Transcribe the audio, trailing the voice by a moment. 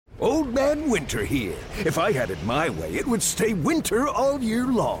Old Man Winter here. If I had it my way, it would stay winter all year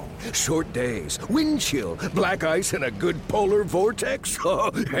long. Short days, wind chill, black ice, and a good polar vortex.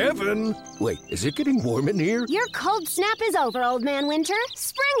 Oh, heaven! Wait, is it getting warm in here? Your cold snap is over, Old Man Winter.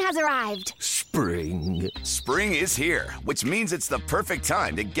 Spring has arrived. Spring. Spring is here, which means it's the perfect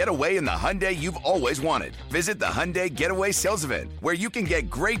time to get away in the Hyundai you've always wanted. Visit the Hyundai Getaway Sales Event, where you can get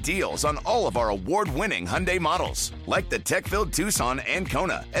great deals on all of our award-winning Hyundai models, like the tech-filled Tucson and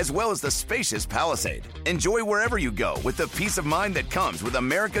Kona, as well as the spacious Palisade. Enjoy wherever you go with the peace of mind that comes with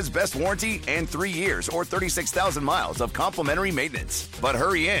America's best warranty and 3 years or 36,000 miles of complimentary maintenance. But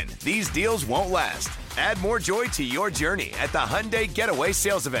hurry in, these deals won't last. Add more joy to your journey at the Hyundai Getaway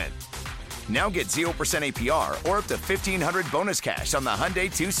Sales Event. Now get 0% APR or up to $1,500 bonus cash on the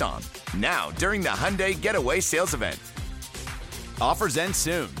Hyundai Tucson. Now, during the Hyundai Getaway Sales Event. Offers end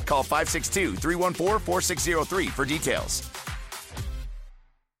soon. Call 562-314-4603 for details.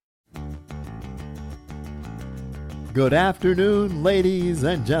 Good afternoon, ladies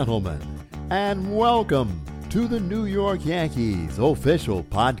and gentlemen, and welcome to the New York Yankees official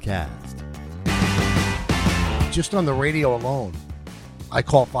podcast. Just on the radio alone, I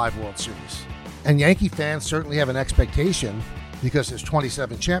call 5 World Series. And Yankee fans certainly have an expectation, because there's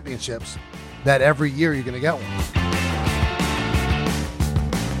 27 championships, that every year you're going to get one.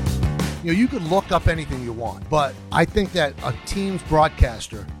 You know, you could look up anything you want, but I think that a team's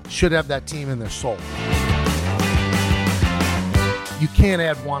broadcaster should have that team in their soul. You can't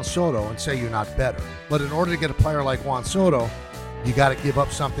add Juan Soto and say you're not better. But in order to get a player like Juan Soto, you got to give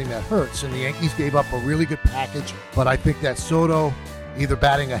up something that hurts. And the Yankees gave up a really good package, but I think that Soto, either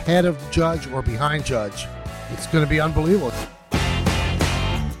batting ahead of Judge or behind Judge, it's going to be unbelievable.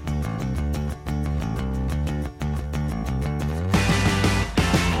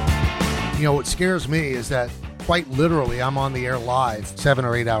 You know, what scares me is that quite literally I'm on the air live 7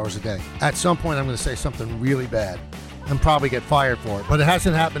 or 8 hours a day. At some point I'm going to say something really bad and probably get fired for it. But it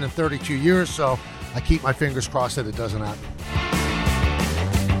hasn't happened in 32 years, so I keep my fingers crossed that it doesn't happen.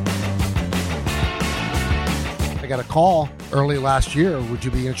 I got a call early last year. Would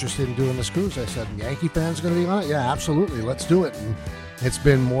you be interested in doing this cruise? I said, Yankee fans going to be on it? Yeah, absolutely. Let's do it. And it's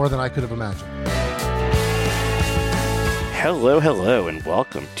been more than I could have imagined. Hello, and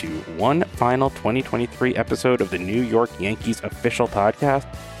welcome to one final 2023 episode of the New York Yankees official podcast.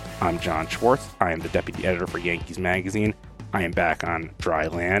 I'm John Schwartz. I am the deputy editor for Yankees Magazine. I am back on dry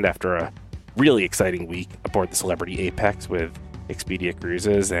land after a really exciting week aboard the Celebrity Apex with Expedia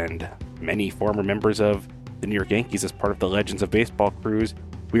Cruises and many former members of the New York Yankees as part of the Legends of Baseball cruise.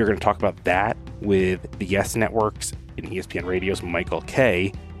 We are going to talk about that with the Yes Networks and ESPN Radio's Michael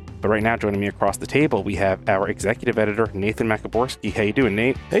Kay. But right now, joining me across the table, we have our executive editor, Nathan Macaborski. How you doing,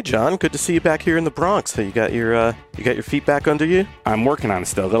 Nate? Hey, John. Good to see you back here in the Bronx. So you got your feet back under you? I'm working on it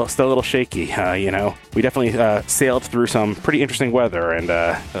still. Still a little shaky. We definitely sailed through some pretty interesting weather, and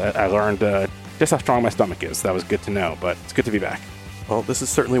I learned just how strong my stomach is. That was good to know, but it's good to be back. Well, this is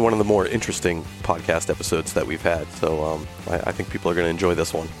certainly one of the more interesting podcast episodes that we've had. So I think people are going to enjoy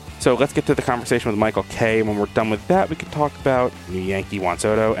this one. So let's get to the conversation with Michael Kay. When we're done with that, we can talk about new Yankee Juan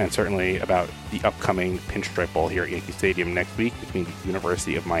Soto and certainly about the upcoming Pinstripe Bowl here at Yankee Stadium next week between the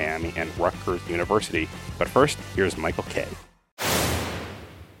University of Miami and Rutgers University. But first, here's Michael Kay.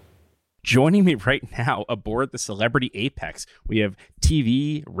 Joining me right now aboard the Celebrity Apex, we have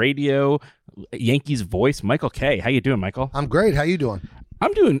TV, radio, Yankees voice, Michael Kay. How you doing, Michael? I'm great. How you doing?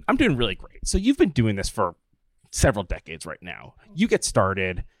 I'm doing really great. So you've been doing this for several decades right now. You get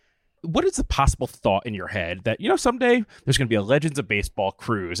started. What is the possible thought in your head that, someday there's going to be a Legends of Baseball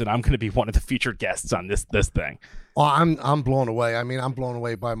cruise and I'm going to be one of the featured guests on this thing? Well, I'm blown away. I mean, I'm blown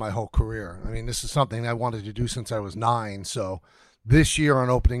away by my whole career. I mean, this is something I wanted to do since I was 9. So this year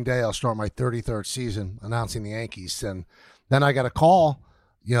on opening day, I'll start my 33rd season announcing the Yankees. And then I got a call,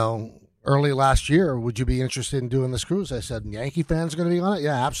 early last year, would you be interested in doing this cruise? I said, Yankee fans are going to be on it?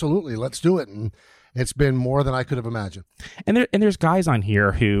 Yeah, absolutely. Let's do it. And it's been more than I could have imagined. And there's guys on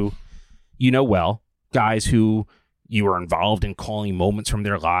here who guys who you were involved in calling moments from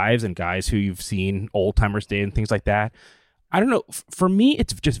their lives and guys who you've seen Old Timers Day and things like that. I don't know. For me,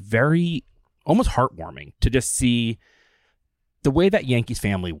 it's just very almost heartwarming to just see the way that Yankees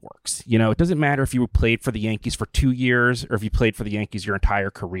family works. It doesn't matter if you played for the Yankees for 2 years or if you played for the Yankees your entire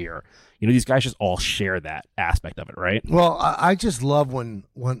career. These guys just all share that aspect of it, right? Well, I just love when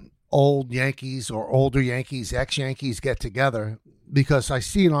old Yankees or older Yankees, ex-Yankees get together, because I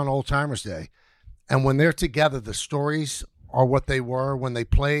see it on Old Timers Day. And when they're together, the stories are what they were when they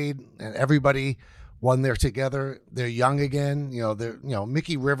played, and everybody, when they're together, they're young again.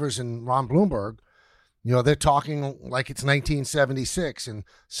 Mickey Rivers and Ron Blomberg, You know, they're talking like it's 1976, and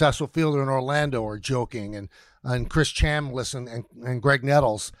Cecil Fielder and Orlando are joking, and Chris Chambliss and Greg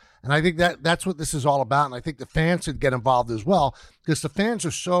Nettles. And I think that's what this is all about. And I think the fans should get involved as well, because the fans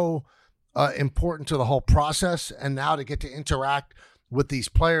are so important to the whole process. And now to get to interact with these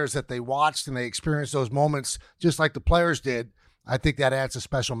players that they watched and they experienced those moments just like the players did, I think that adds a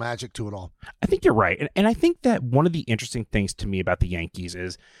special magic to it all. I think you're right. And I think that one of the interesting things to me about the Yankees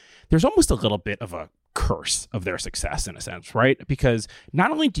is there's almost a little bit of a curse of their success in a sense, right? Because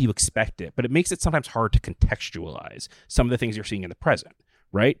not only do you expect it, but it makes it sometimes hard to contextualize some of the things you're seeing in the present,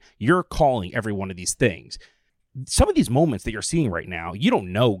 right? You're calling every one of these things. Some of these moments that you're seeing right now, you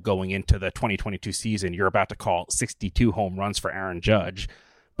don't know going into the 2022 season, you're about to call 62 home runs for Aaron Judge,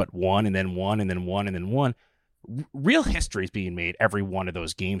 but one and then one and then one and then one. Real history is being made every one of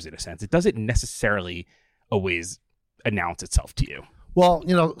those games in a sense. It doesn't necessarily always announce itself to you. Well,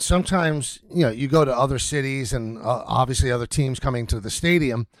 you know, sometimes, you know, you go to other cities and obviously other teams coming to the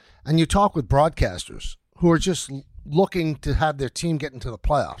stadium, and you talk with broadcasters who are just looking to have their team get into the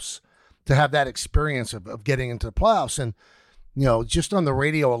playoffs, to have that experience of getting into the playoffs. And, you know, just on the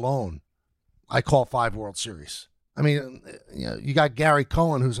radio alone, I call 5 World Series. I mean, you know, you got Gary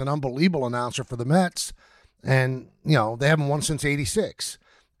Cohen, who's an unbelievable announcer for the Mets, and, you know, they haven't won since '86.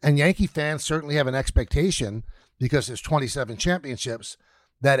 And Yankee fans certainly have an expectation, because there's 27 championships,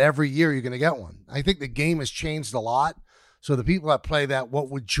 that every year you're going to get one. I think the game has changed a lot. So the people that play that "what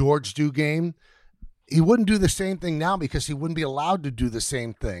would George do" game, he wouldn't do the same thing now, because he wouldn't be allowed to do the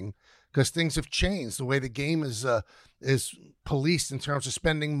same thing, because things have changed. The way the game is policed in terms of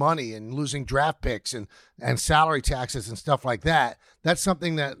spending money and losing draft picks and salary taxes and stuff like that. That's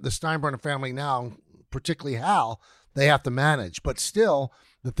something that the Steinbrenner family now, particularly Hal, they have to manage. But still,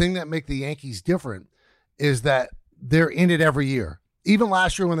 the thing that makes the Yankees different is that they're in it every year. Even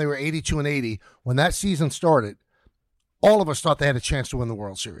last year when they were 82-80, when that season started, all of us thought they had a chance to win the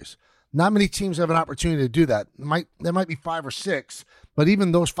World Series. Not many teams have an opportunity to do that. There might be 5 or 6, but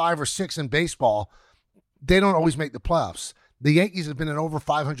even those 5 or 6 in baseball, they don't always make the playoffs. The Yankees have been an over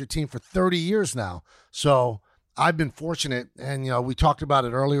 500 team for 30 years now. So I've been fortunate, and you know, we talked about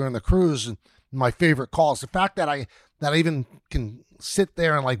it earlier in the cruise, and my favorite calls. The fact that I even can sit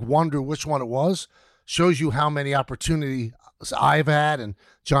there and like wonder which one it was shows you how many opportunities I've had and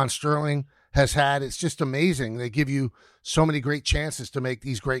John Sterling has had. It's just amazing. They give you so many great chances to make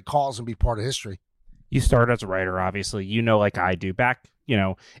these great calls and be part of history. You started as a writer, obviously. You know, like I do. Back, you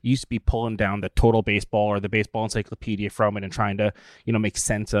know, you used to be pulling down the Total Baseball or the Baseball Encyclopedia from it and trying to, you know, make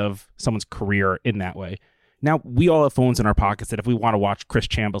sense of someone's career in that way. Now, we all have phones in our pockets that if we want to watch Chris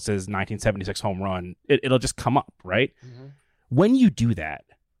Chambliss's 1976 home run, it'll just come up, right? Mm-hmm. When you do that,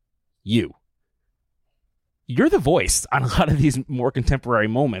 you're the voice on a lot of these more contemporary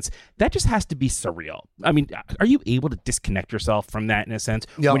moments. That just has to be surreal. I mean, are you able to disconnect yourself from that in a sense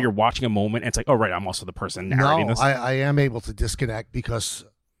when you're watching a moment and it's like, oh, right, I'm also the person narrating this? I am able to disconnect because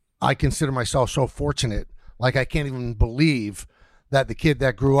I consider myself so fortunate. Like, I can't even believe that the kid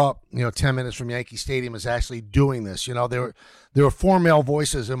that grew up, 10 minutes from Yankee Stadium is actually doing this. There were 4 male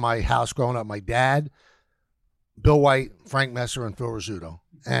voices in my house growing up. My dad, Bill White, Frank Messer, and Phil Rizzuto.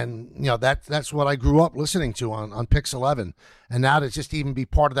 And, that's what I grew up listening to on Pix 11. And now to just even be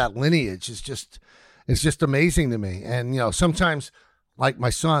part of that lineage is just amazing to me. And, sometimes, like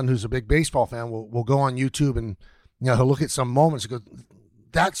my son, who's a big baseball fan, will go on YouTube and, he'll look at some moments and go,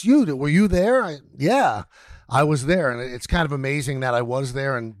 that's you. Were you there? Yeah, I was there. And it's kind of amazing that I was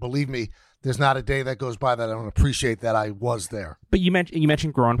there. And believe me, there's not a day that goes by that I don't appreciate that I was there. But you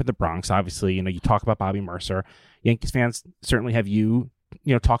mentioned growing up in the Bronx, obviously. You talk about Bobby Mercer. Yankees fans certainly have you,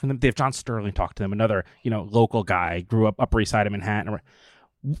 talking to them. They have John Sterling talk to them, another, local guy, grew up Upper East Side of Manhattan.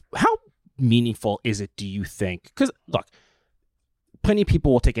 How meaningful is it, do you think? Because, look, plenty of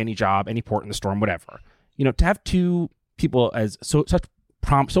people will take any job, any port in the storm, whatever. To have two people as so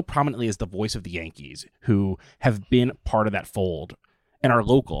prominently as the voice of the Yankees who have been part of that fold and are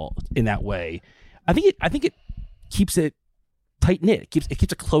local in that way, I think it keeps it tight-knit. It keeps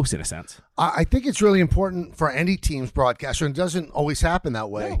it close in a sense. I think it's really important for any team's broadcaster, and it doesn't always happen that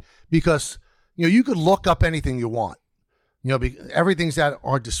way because, you could look up anything you want. Everything's at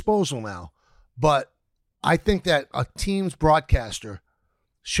our disposal now. But I think that a team's broadcaster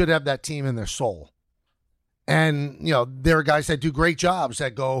should have that team in their soul. And, there are guys that do great jobs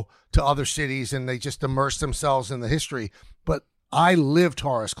that go to other cities and they just immerse themselves in the history. But I lived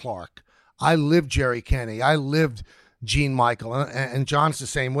Horace Clarke. I lived Jerry Kenney. I lived Gene Michael. And John's the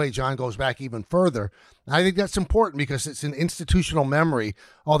same way. John goes back even further. And I think that's important because it's an institutional memory.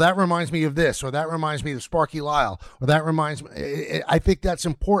 Oh, that reminds me of this, or that reminds me of Sparky Lyle, or that reminds me. I think that's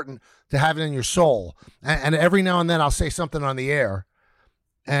important to have it in your soul. And every now and then I'll say something on the air,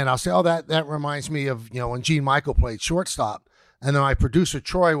 and I'll say, oh, that reminds me of, when Gene Michael played shortstop. And then my producer,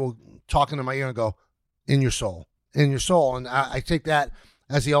 Troy, will talk into my ear and go, in your soul, in your soul. And I take that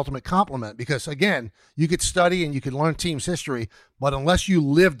as the ultimate compliment because, again, you could study and you could learn team's history, but unless you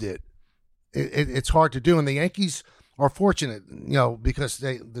lived it, it's hard to do. And the Yankees are fortunate, because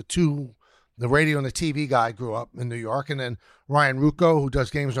the radio and the TV guy grew up in New York, and then Ryan Rucco, who does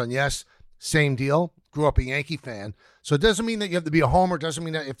games on Yes, same deal, grew up a Yankee fan. So it doesn't mean that you have to be a homer, it doesn't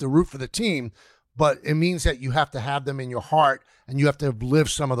mean that you have to root for the team, but it means that you have to have them in your heart and you have to live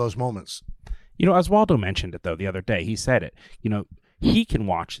some of those moments. Oswaldo mentioned it, though, the other day. He said it. He can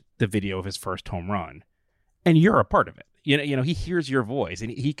watch the video of his first home run, and you're a part of it. He hears your voice,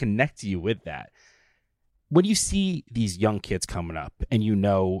 and he connects you with that. When you see these young kids coming up, and you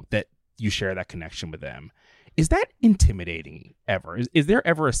know that you share that connection with them, is that intimidating ever? Is there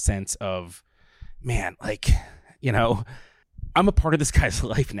ever a sense of, man, I'm a part of this guy's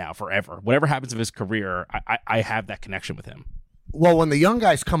life now forever. Whatever happens of his career, I have that connection with him. Well, when the young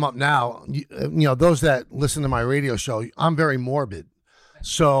guys come up now, those that listen to my radio show, I'm very morbid.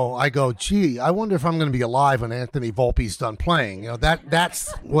 So I go, gee, I wonder if I'm going to be alive when Anthony Volpe's done playing.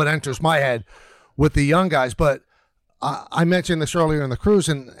 That's what enters my head with the young guys. But I mentioned this earlier in the cruise,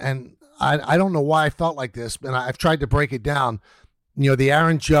 and I don't know why I felt like this, and I've tried to break it down. The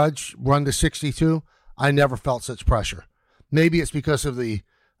Aaron Judge run to 62, I never felt such pressure. Maybe it's because of the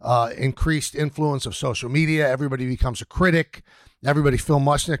increased influence of social media. Everybody becomes a critic. Everybody, Phil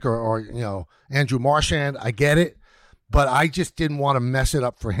Mushnick or Andrew Marchand. I get it, but I just didn't want to mess it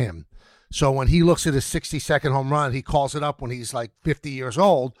up for him. So when he looks at his 60-second home run, he calls it up when he's like 50 years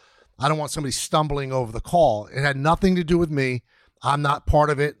old. I don't want somebody stumbling over the call. It had nothing to do with me. I'm not part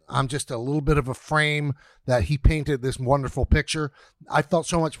of it. I'm just a little bit of a frame that he painted this wonderful picture. I felt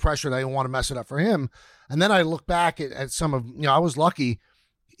so much pressure that I didn't want to mess it up for him. And then I look back at some of, I was lucky,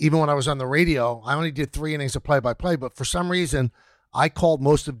 even when I was on the radio, I only did 3 innings of play-by-play, but for some reason, I called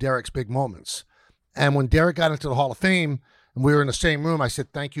most of Derek's big moments. And when Derek got into the Hall of Fame, and we were in the same room, I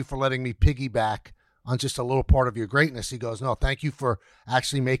said, thank you for letting me piggyback on just a little part of your greatness. He goes, no, thank you for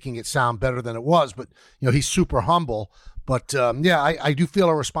actually making it sound better than it was. But, he's super humble. But, I do feel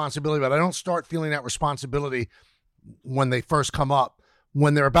a responsibility, but I don't start feeling that responsibility when they first come up.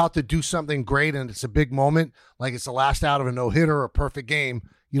 When they're about to do something great and it's a big moment, like it's the last out of a no-hitter or a perfect game,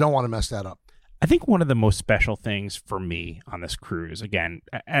 you don't want to mess that up. I think one of the most special things for me on this cruise, again,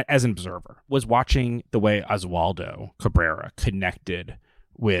 as an observer, was watching the way Oswaldo Cabrera connected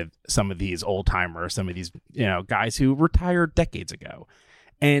with some of these old-timers, some of these guys who retired decades ago.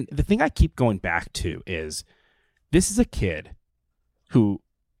 And the thing I keep going back to is this is a kid who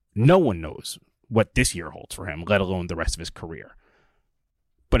no one knows what this year holds for him, let alone the rest of his career.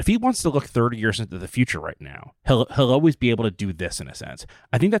 But if he wants to look 30 years into the future right now, he'll always be able to do this in a sense.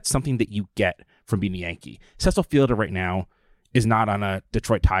 I think that's something that you get from being a Yankee. Cecil Fielder right now is not on a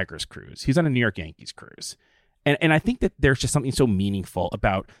Detroit Tigers cruise. He's on a New York Yankees cruise. And I think that there's just something so meaningful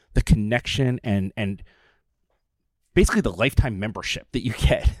about the connection and basically the lifetime membership that you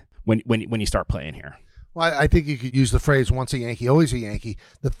get when you start playing here. Well, I think you could use the phrase once a Yankee, always a Yankee.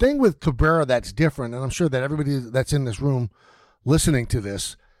 The thing with Cabrera that's different, and I'm sure that everybody that's in this room listening to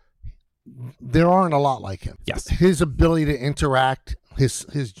this, there aren't a lot like him. Yes. His ability to interact, his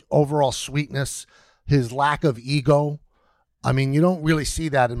overall sweetness, his lack of ego. I mean, you don't really see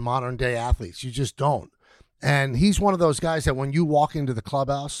that in modern day athletes. You just don't. And he's one of those guys that when you walk into the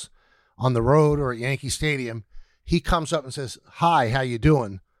clubhouse on the road or at Yankee Stadium, he comes up and says, hi, how you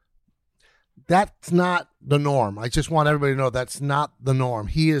doing? That's not the norm. I just want everybody to know that's not the norm.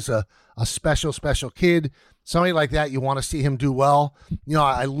 He is a special, special kid. Somebody like that, you want to see him do well.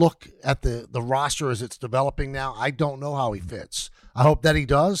 I look at the roster as it's developing now. I don't know how he fits. I hope that he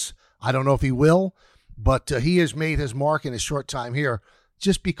does. I don't know if he will, but he has made his mark in his short time here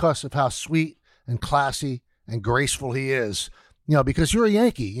just because of how sweet and classy and graceful he is. Because you're a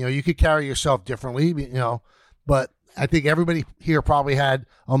Yankee. You could carry yourself differently, but I think everybody here probably had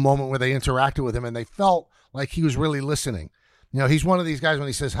a moment where they interacted with him and they felt like he was really listening. He's one of these guys when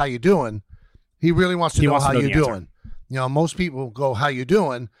he says, how you doing? He really wants to know how you're doing. Most people go, how you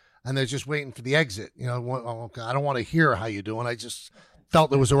doing? And they're just waiting for the exit. I don't want to hear how you doing. I just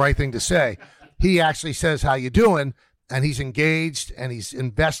felt it was the right thing to say. He actually says, how you doing? And he's engaged and he's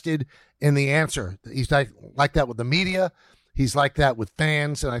invested in the answer. He's like that with the media. He's like that with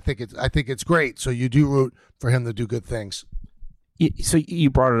fans, and I think it's great. So you do root for him to do good things. So you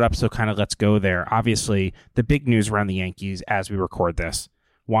brought it up, so kind of let's go there. Obviously, the big news around the Yankees as we record this,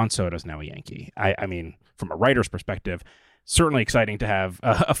 Juan Soto's now a Yankee. I mean, from a writer's perspective, certainly exciting to have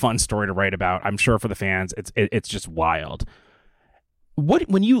a fun story to write about. I'm sure for the fans, it's just wild.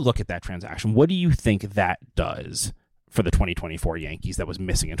 When you look at that transaction, what do you think that does for the 2024 Yankees that was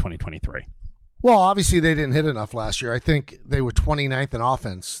missing in 2023? Well, obviously they didn't hit enough last year. I think they were 29th in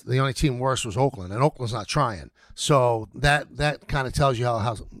offense. The only team worse was Oakland, and Oakland's not trying. So that kind of tells you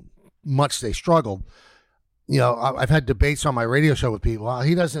how much they struggled. You know, I've had debates on my radio show with people. Well,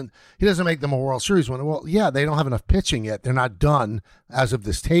 he doesn't make them a World Series winner. Well, yeah, they don't have enough pitching yet. They're not done as of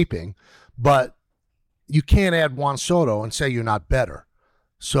this taping. But you can't add Juan Soto and say you're not better.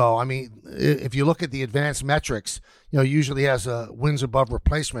 So, I mean, if you look at the advanced metrics, you know, usually has a wins above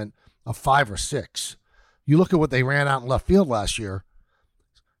replacement of 5 or 6. You look at what they ran out in left field last year.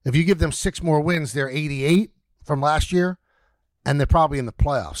 If you give them 6 more wins, they're 88 from last year, and they're probably in the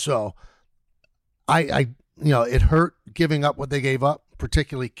playoffs. So, it hurt giving up what they gave up,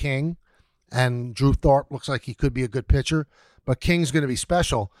 particularly King, and Drew Thorpe looks like he could be a good pitcher, but King's going to be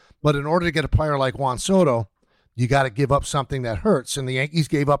special. But in order to get a player like Juan Soto, you got to give up something that hurts. And the Yankees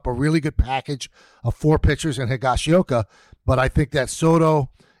gave up a really good package of 4 pitchers in Higashioka, but I think that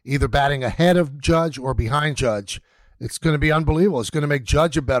Soto, either batting ahead of Judge or behind Judge, it's going to be unbelievable. It's going to make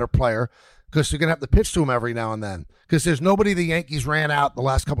Judge a better player because they're going to have to pitch to him every now and then. Because there's nobody the Yankees ran out the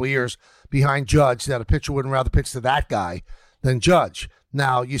last couple of years behind Judge that a pitcher wouldn't rather pitch to that guy than Judge.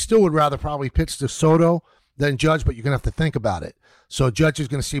 Now, you still would rather probably pitch to Soto than Judge, but you're going to have to think about it. So Judge is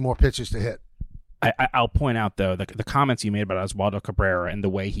going to see more pitches to hit. I'll point out, though, the comments you made about Oswaldo Cabrera and the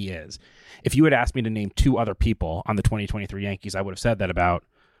way he is. If you had asked me to name 2 other people on the 2023 Yankees, I would have said that about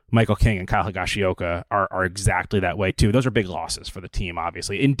Michael King and Kyle Higashioka are exactly that way, too. Those are big losses for the team,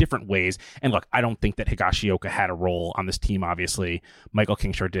 obviously, in different ways. And look, I don't think that Higashioka had a role on this team, obviously. Michael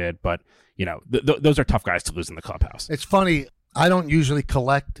King sure did, but, you know, those are tough guys to lose in the clubhouse. It's funny. I don't usually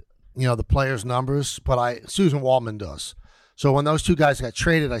collect, the players' numbers, but Susan Waldman does. So when those 2 guys got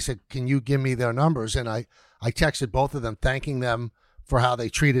traded, I said, can you give me their numbers? And I texted both of them, thanking them for how they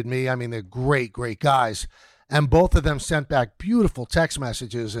treated me. I mean, they're great, great guys. And both of them sent back beautiful text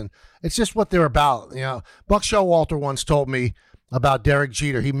messages, and it's just what they're about. Buck Showalter once told me about Derek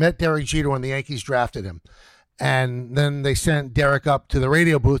Jeter. He met Derek Jeter when the Yankees drafted him. And then they sent Derek up to the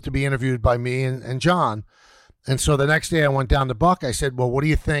radio booth to be interviewed by me and John. And so the next day I went down to Buck. I said, well, what do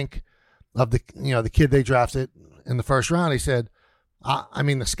you think of the kid they drafted in the first round? He said,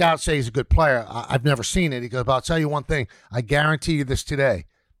 the scouts say he's a good player. I've never seen it. He goes, but I'll tell you one thing. I guarantee you this today.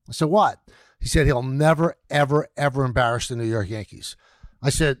 I said, what? He said he'll never, ever, ever embarrass the New York Yankees. I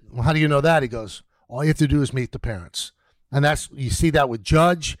said, well, how do you know that? He goes, all you have to do is meet the parents. And you see that with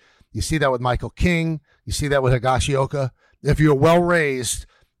Judge. You see that with Michael King. You see that with Higashioka. If you're well-raised,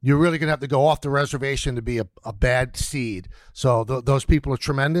 you're really going to have to go off the reservation to be a bad seed. So those people are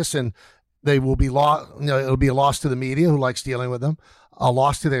tremendous, and they will be lost. It'll be a loss to the media who likes dealing with them, a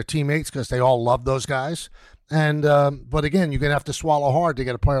loss to their teammates because they all love those guys. And but again, you're going to have to swallow hard to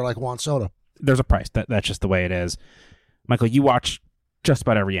get a player like Juan Soto. There's a price. That's just the way it is. Michael, you watch just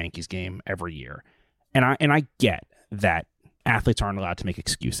about every Yankees game every year. And I get that athletes aren't allowed to make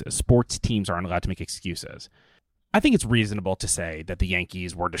excuses. Sports teams aren't allowed to make excuses. I think it's reasonable to say that the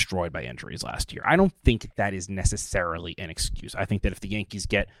Yankees were destroyed by injuries last year. I don't think that is necessarily an excuse. I think that if the Yankees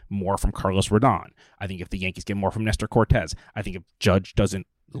get more from Carlos Rodon, I think if the Yankees get more from Nestor Cortez, I think if Judge doesn't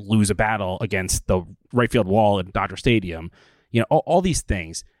lose a battle against the right field wall at Dodger Stadium, all these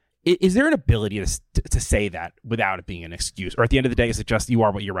things. Is there an ability to say that without it being an excuse? Or at the end of the day, is it just you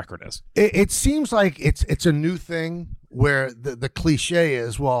are what your record is? It seems like it's a new thing where the cliche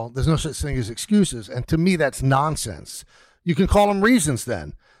is, well, there's no such thing as excuses. And to me, that's nonsense. You can call them reasons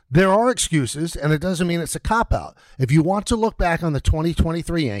then. There are excuses, and it doesn't mean it's a cop-out. If you want to look back on the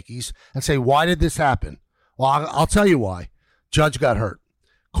 2023 Yankees and say, why did this happen? Well, I'll tell you why. Judge got hurt.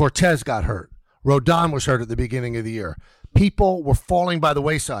 Cortez got hurt. Rodon was hurt at the beginning of the year. People were falling by the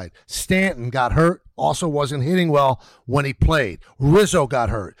wayside. Stanton got hurt, also wasn't hitting well when he played. Rizzo got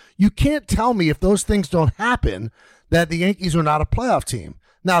hurt. You can't tell me if those things don't happen that the Yankees are not a playoff team.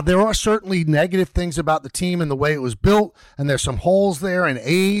 Now, there are certainly negative things about the team and the way it was built, and there's some holes there in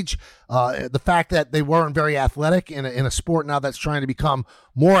age. The fact that they weren't very athletic in a sport now that's trying to become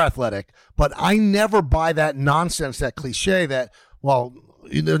more athletic. But I never buy that nonsense, that cliche that, well,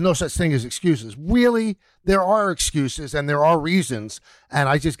 there's no such thing as excuses. Really, there are excuses and there are reasons, and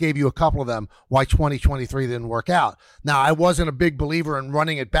I just gave you a couple of them why 2023 didn't work out. Now, I wasn't a big believer in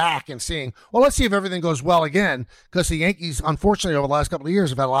running it back and seeing, well, let's see if everything goes well again, because the Yankees, unfortunately, over the last couple of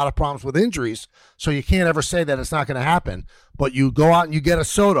years have had a lot of problems with injuries, so you can't ever say that it's not going to happen. But you go out and you get a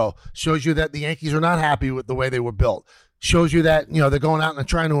Soto, shows you that the Yankees are not happy with the way they were built. Shows you that, they're going out and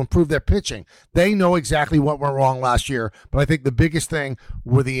trying to improve their pitching. They know exactly what went wrong last year, but I think the biggest thing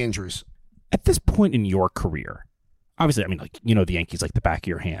were the injuries. At this point in your career, obviously, the Yankees like the back of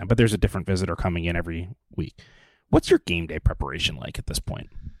your hand, but there's a different visitor coming in every week. What's your game day preparation like at this point?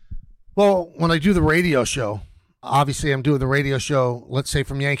 Well, when I do the radio show, obviously I'm doing the radio show, let's say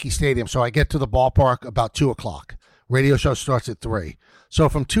from Yankee Stadium, so I get to the ballpark about 2 o'clock. Radio show starts at 3. So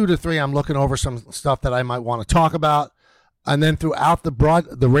from 2 to 3, I'm looking over some stuff that I might want to talk about. And then throughout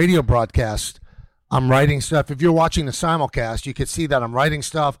the radio broadcast, I'm writing stuff. If you're watching the simulcast, you can see that I'm writing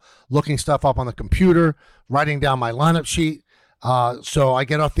stuff, looking stuff up on the computer, writing down my lineup sheet. So I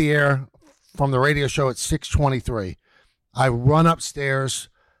get off the air from the radio show at 6:23. I run upstairs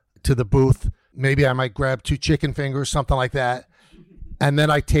to the booth. Maybe I might grab 2 chicken fingers, something like that. And then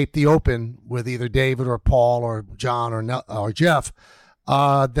I tape the open with either David or Paul or John or Jeff.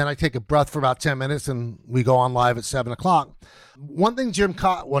 Then I take a breath for about 10 minutes and we go on live at 7 o'clock. One thing Jim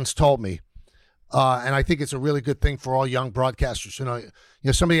Cott once told me, and I think it's a really good thing for all young broadcasters.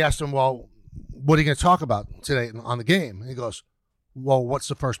 Somebody asked him, well, what are you going to talk about today on the game? And he goes, well, what's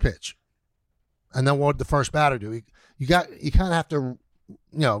the first pitch? And then what did the first batter do? You kind of have to,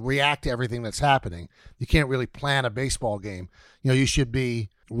 react to everything that's happening. You can't really plan a baseball game. You should be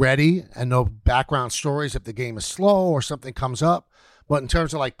ready and know background stories if the game is slow or something comes up. But in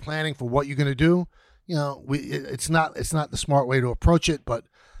terms of like planning for what you're going to do, it's not the smart way to approach it. But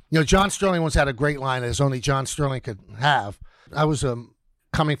John Sterling once had a great line as only John Sterling could have. I was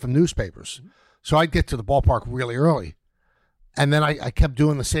coming from newspapers, so I'd get to the ballpark really early, and then I kept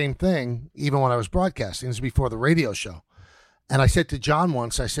doing the same thing even when I was broadcasting. This was before the radio show, and I said to John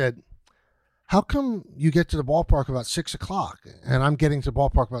once, I said, how come you get to the ballpark about 6 o'clock and I'm getting to the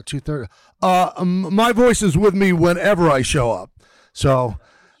ballpark about 2:30? My voice is with me whenever I show up. So,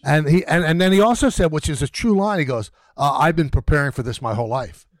 and then he also said, which is a true line, he goes, I've been preparing for this my whole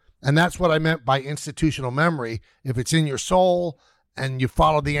life. And that's what I meant by institutional memory. If it's in your soul and you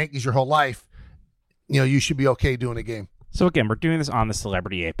followed the Yankees your whole life, you should be okay doing a game. So again, we're doing this on the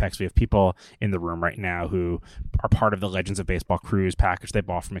Celebrity Apex. We have people in the room right now who are part of the Legends of Baseball cruise package they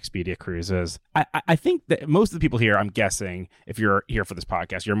bought from Expedia Cruises. I think that most of the people here, I'm guessing, if you're here for this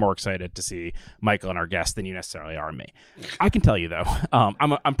podcast, you're more excited to see Michael and our guests than you necessarily are me. I can tell you, though,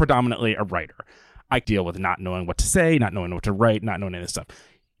 I'm predominantly a writer. I deal with not knowing what to say, not knowing what to write, not knowing any of this stuff.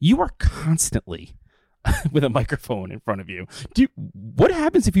 You are constantly with a microphone in front of you. What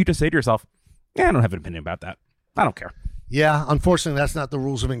happens if you just say to yourself, I don't have an opinion about that. I don't care. Yeah, unfortunately, that's not the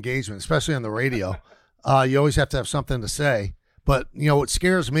rules of engagement, especially on the radio. You always have to have something to say. But, what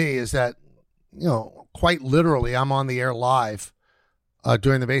scares me is that, quite literally, I'm on the air live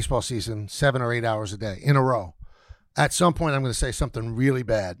during the baseball season 7 or 8 hours a day in a row. At some point, I'm going to say something really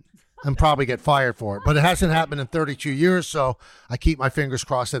bad and probably get fired for it. But it hasn't happened in 32 years, so I keep my fingers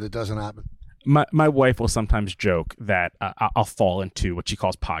crossed that it doesn't happen. My wife will sometimes joke that I'll fall into what she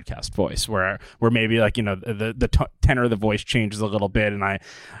calls podcast voice, where maybe the tenor of the voice changes a little bit. And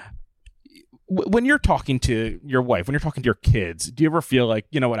when you're talking to your wife, when you're talking to your kids, do you ever feel like,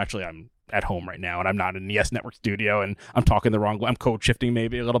 actually I'm at home right now and I'm not in the Yes Network studio and I'm talking the wrong way? I'm code shifting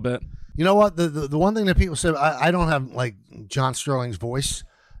maybe a little bit. You know what? The one thing that people say, I don't have like John Sterling's voice,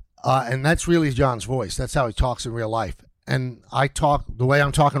 and that's really John's voice. That's how he talks in real life. And I talk, the way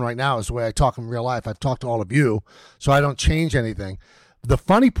I'm talking right now is the way I talk in real life. I've talked to all of you, so I don't change anything. The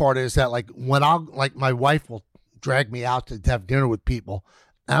funny part is that when my wife will drag me out to have dinner with people,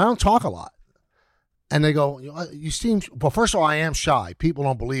 and I don't talk a lot. And they go, you seem, well, first of all, I am shy. People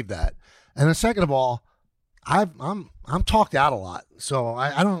don't believe that. And then second of all, I'm talked out a lot. So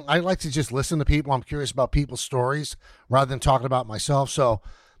I like to just listen to people. I'm curious about people's stories rather than talking about myself. So,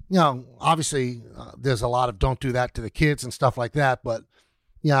 obviously there's a lot of don't do that to the kids and stuff like that. But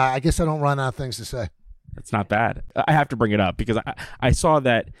yeah, I guess I don't run out of things to say. That's not bad. I have to bring it up because I saw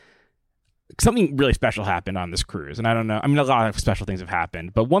that something really special happened on this cruise. And I don't know. I mean, a lot of special things have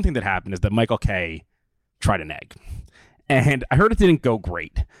happened. But one thing that happened is that Michael Kay tried an egg. And I heard it didn't go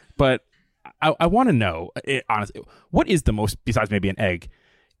great. But I want to know, honestly, what is the most, besides maybe an egg,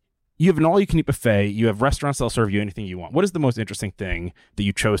 you have an all-you-can-eat buffet. You have restaurants that'll serve you anything you want. What is the most interesting thing that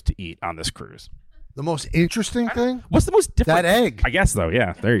you chose to eat on this cruise? The most interesting thing? What's the most different? That egg. I guess, though.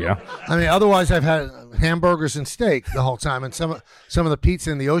 Yeah, there you go. I mean, otherwise I've had hamburgers and steak the whole time, and some of the pizza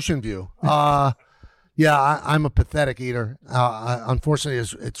in the Ocean View. Yeah, I'm a pathetic eater. Unfortunately,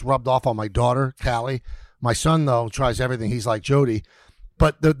 it's rubbed off on my daughter, Callie. My son, though, tries everything. He's like Jody.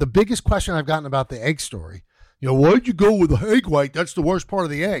 But the biggest question I've gotten about the egg story, why'd you go with the egg white? That's the worst part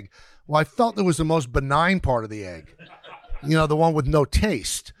of the egg. Well, I felt it was the most benign part of the egg. The one with no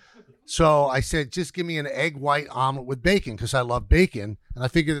taste. So I said, just give me an egg white omelet with bacon because I love bacon. And I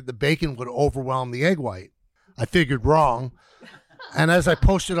figured that the bacon would overwhelm the egg white. I figured wrong. And as I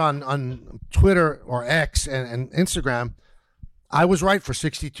posted on Twitter or X and Instagram, I was right for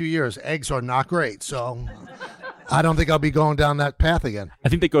 62 years. Eggs are not great. So I don't think I'll be going down that path again. I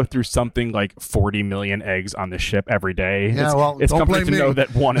think they go through something like 40 million eggs on the ship every day. Yeah, it's don't comforting blame to know me.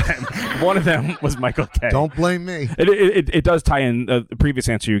 that one of them was Michael Kay. Don't blame me. It does tie in the previous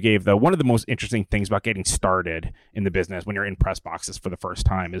answer you gave, though. One of the most interesting things about getting started in the business when you're in press boxes for the first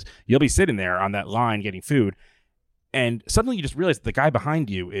time is you'll be sitting there on that line getting food, and suddenly you just realize the guy behind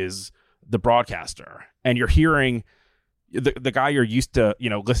you is the broadcaster, and you're hearing the guy you're used to,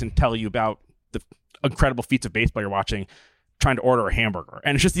 tell you about the incredible feats of baseball you're watching, trying to order a hamburger.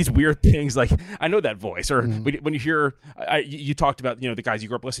 And it's just these weird things like, I know that voice. Or when you hear, you talked about, the guys you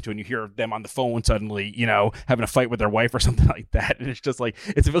grew up listening to, and you hear them on the phone suddenly, having a fight with their wife or something like that. And it's just like,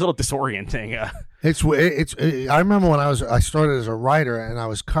 it's a little disorienting. I remember when I started as a writer and I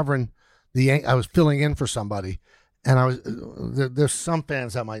was covering I was filling in for somebody. And there's some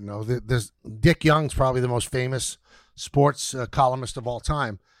fans that might know. There's Dick Young's probably the most famous sports columnist of all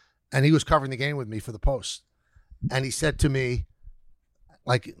time. And he was covering the game with me for the Post. And he said to me,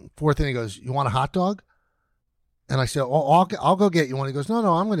 like, fourth inning, he goes, "You want a hot dog?" And I said, "Oh, I'll go get you one." He goes,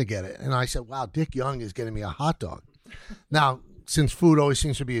 No, I'm going to get it. And I said, wow, Dick Young is getting me a hot dog. Now, since food always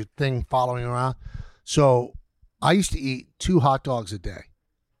seems to be a thing following around, so I used to eat 2 hot dogs a day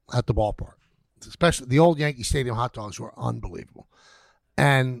at the ballpark. Especially the old Yankee Stadium hot dogs were unbelievable.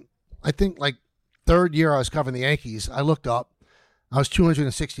 And I think like third year I was covering the Yankees, I looked up, I was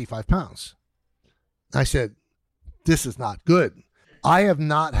 265 pounds. I said, this is not good. I have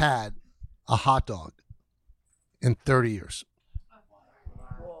not had a hot dog in 30 years.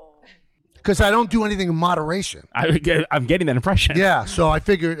 Because I don't do anything in moderation. I'm getting that impression. Yeah, so I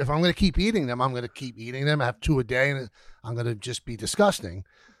figured if I'm going to keep eating them, I'm going to keep eating them. I have 2 a day, and I'm going to just be disgusting.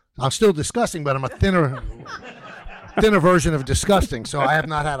 I'm still disgusting, but I'm a thinner version of disgusting. So I have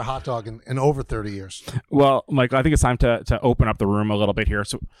not had a hot dog in over 30 years. Well, Michael, I think it's time to open up the room a little bit here.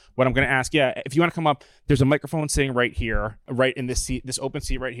 So what I'm going to ask, if you want to come up, there's a microphone sitting right here, right in this seat, this open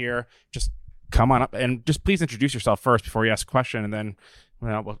seat right here. Just come on up and just please introduce yourself first before you ask a question, and then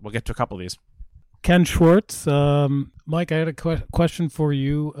we'll get to a couple of these. Ken Schwartz. Mike, I had a question for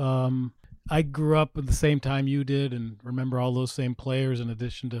you. I grew up at the same time you did and remember all those same players in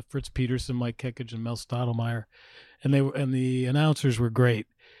addition to Fritz Peterson, Mike Kickage, and Mel Stottlemyre. And the announcers were great.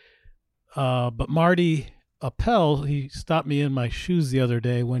 But Marty Appel, he stopped me in my shoes the other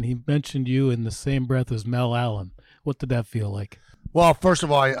day when he mentioned you in the same breath as Mel Allen. What did that feel like? Well, first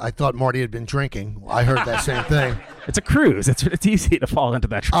of all, I thought Marty had been drinking. I heard that same thing. It's a cruise. It's easy to fall into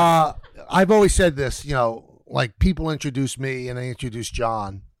that trap. I've always said this, like people introduce me and they introduce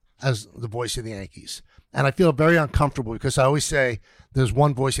John as the voice of the Yankees. And I feel very uncomfortable because I always say there's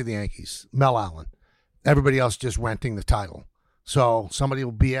one voice of the Yankees, Mel Allen. Everybody else just renting the title. So somebody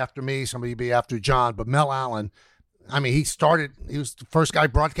will be after me, somebody will be after John. But Mel Allen, I mean, he was the first guy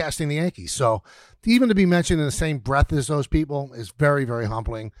broadcasting the Yankees. So even to be mentioned in the same breath as those people is very, very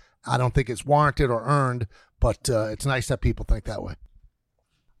humbling. I don't think it's warranted or earned, but it's nice that people think that way.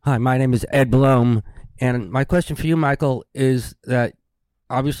 Hi, my name is Ed Blome. And my question for you, Michael, is that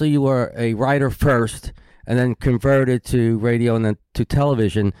obviously you were a writer first and then converted to radio and then to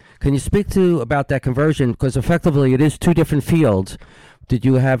television. Can you speak about that conversion? Because effectively it is 2 different fields. Did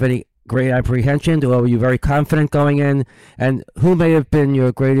you have any great apprehension, or were you very confident going in? And who may have been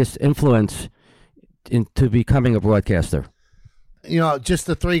your greatest influence into becoming a broadcaster? Just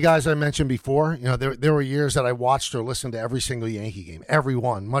the 3 guys I mentioned before. There were years that I watched or listened to every single Yankee game, every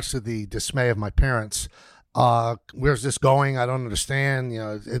one, much to the dismay of my parents. Where's this going? I don't understand.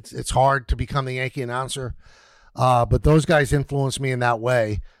 It's hard to become the Yankee announcer. But those guys influenced me in that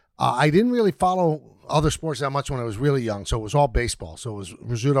way. I didn't really follow other sports that much when I was really young. So it was all baseball. So it was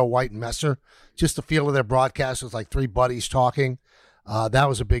Rizzuto, White, and Messer. Just the feel of their broadcast was like 3 buddies talking. That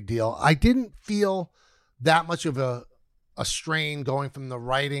was a big deal. I didn't feel that much of a strain going from the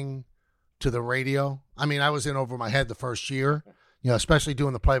writing to the radio. I mean, I was in over my head the first year, especially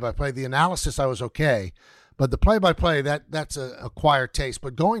doing the play-by-play. The analysis, I was okay. But the play-by-play, that's a acquired taste.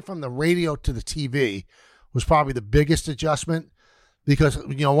 But going from the radio to the TV was probably the biggest adjustment because,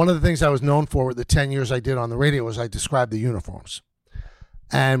 one of the things I was known for with the 10 years I did on the radio was I described the uniforms.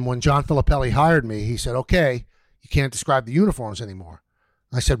 And when John Filippelli hired me, he said, okay, you can't describe the uniforms anymore.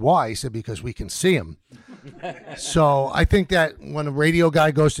 I said, why? He said, because we can see them. So I think that when a radio guy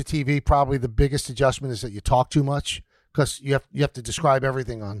goes to TV, probably the biggest adjustment is that you talk too much because you have to describe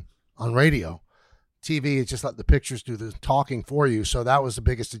everything on radio. TV, it's just let the pictures do the talking for you. So that was the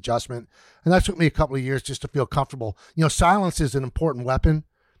biggest adjustment. And that took me a couple of years just to feel comfortable. Silence is an important weapon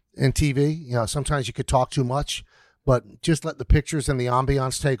in TV. Sometimes you could talk too much, but just let the pictures and the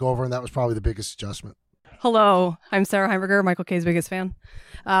ambiance take over. And that was probably the biggest adjustment. Hello, I'm Sarah Heimberger, Michael Kay's biggest fan.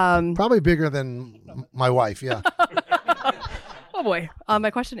 Probably bigger than my wife, yeah. Oh boy.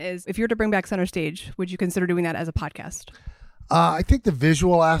 My question is, if you were to bring back Center Stage, would you consider doing that as a podcast? I think the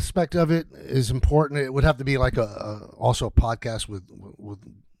visual aspect of it is important. It would have to be like also a podcast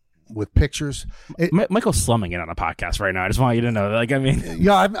with pictures. Michael's slumming it on a podcast right now. I just want you to know.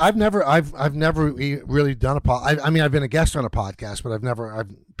 Yeah, I've never really done a podcast. I've been a guest on a podcast,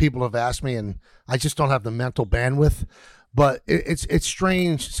 but people have asked me, and I just don't have the mental bandwidth. But it's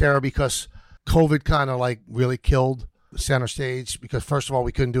strange, Sarah, because COVID kind of really killed Center Stage because first of all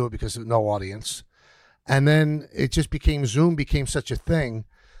we couldn't do it because of no audience, and then it just Zoom became such a thing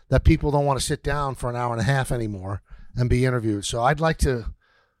that people don't want to sit down for an hour and a half anymore and be interviewed. So I'd like to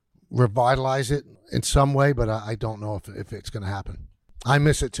revitalize it in some way, but I don't know if it's going to happen. I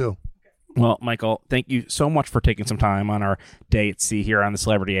miss it too. Well, Michael, thank you so much for taking some time on our day at sea here on the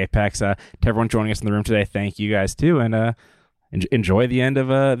Celebrity Apex. To everyone joining us in the room today, thank you guys too, and enjoy the end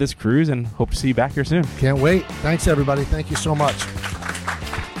of this cruise, and hope to see you back here soon. Can't wait. Thanks, everybody. Thank you so much.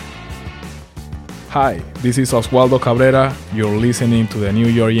 Hi, this is Oswaldo Cabrera. You're listening to the New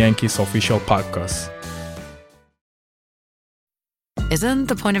York Yankees official podcast. Isn't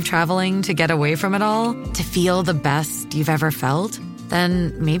the point of traveling to get away from it all? To feel the best you've ever felt?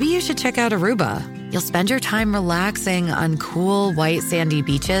 Then maybe you should check out Aruba. You'll spend your time relaxing on cool, white, sandy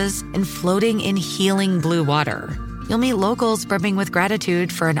beaches and floating in healing blue water. You'll meet locals brimming with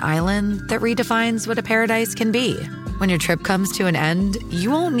gratitude for an island that redefines what a paradise can be. When your trip comes to an end, you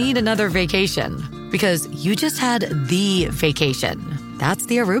won't need another vacation because you just had the vacation. That's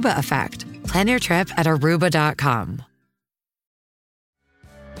the Aruba effect. Plan your trip at Aruba.com.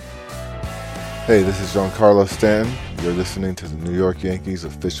 Hey, this is Giancarlo Stanton. You're listening to the New York Yankees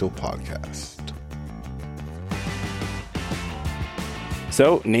official podcast.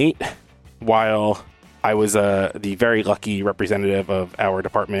 So, Nate, while I was the very lucky representative of our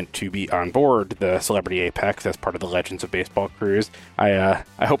department to be on board the Celebrity Apex as part of the Legends of Baseball cruise, I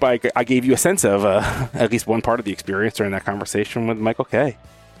hope I gave you a sense of at least one part of the experience during that conversation with Michael Kay.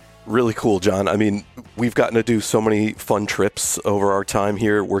 Really cool, John. I mean, we've gotten to do so many fun trips over our time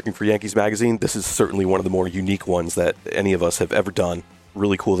here working for Yankees Magazine. This is certainly one of the more unique ones that any of us have ever done.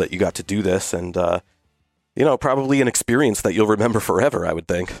 Really cool that you got to do this, and probably an experience that you'll remember forever, I would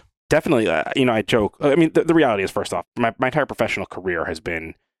think. Definitely. I joke. I mean, the reality is, first off, my entire professional career has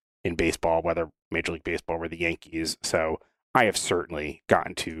been in baseball, whether Major League Baseball or the Yankees. So I have certainly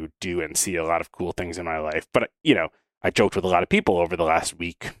gotten to do and see a lot of cool things in my life. But, I joked with a lot of people over the last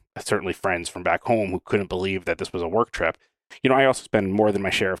week, certainly friends from back home who couldn't believe that this was a work trip. I also spend more than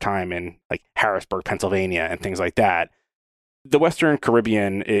my share of time in Harrisburg, Pennsylvania and things like that. The Western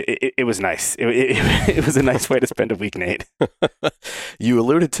Caribbean, it was nice. It was a nice way to spend a week, Nate. You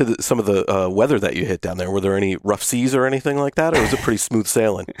alluded to some of the weather that you hit down there. Were there any rough seas or anything like that, or was it pretty smooth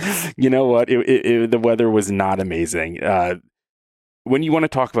sailing? You know what? The weather was not amazing. When you want to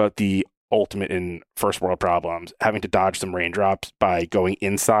talk about the ultimate in first world problems, having to dodge some raindrops by going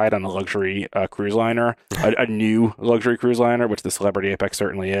inside on a luxury cruise liner, a new luxury cruise liner, which the Celebrity Apex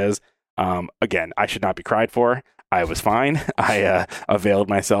certainly is. Again, I should not be cried for. I was fine. I availed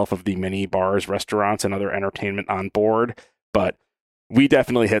myself of the many bars, restaurants, and other entertainment on board, but we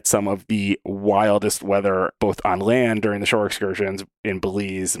definitely hit some of the wildest weather, both on land during the shore excursions in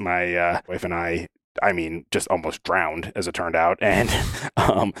Belize. My wife and I just almost drowned, as it turned out. And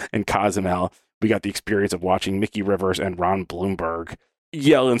in Cozumel, we got the experience of watching Mickey Rivers and Ron Blomberg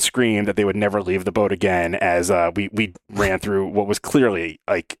yell and scream that they would never leave the boat again as we ran through what was clearly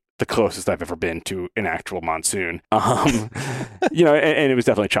the closest I've ever been to an actual monsoon. And it was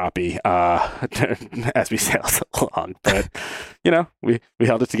definitely choppy as we sailed along. But, we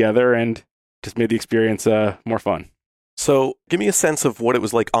held it together and just made the experience more fun. So give me a sense of what it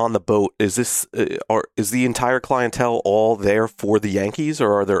was like on the boat. Is this, is the entire clientele all there for the Yankees,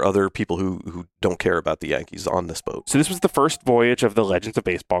 or are there other people who don't care about the Yankees on this boat? So this was the first voyage of the Legends of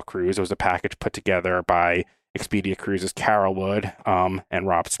Baseball cruise. It was a package put together by Expedia Cruises Carol Wood and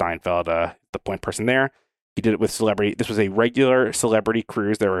Rob Steinfeld, the point person there. He did it with celebrity. This was a regular celebrity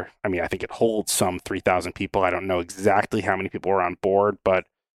cruise. There were, I think it holds some 3,000 people. I don't know exactly how many people were on board, but,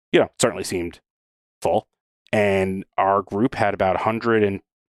 it certainly seemed full. And our group had about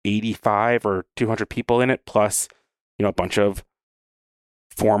 185 or 200 people in it, plus, a bunch of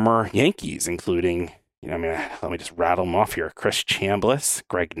former Yankees, including, let me just rattle them off here. Chris Chambliss,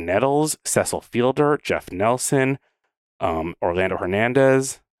 Greg Nettles, Cecil Fielder, Jeff Nelson, Orlando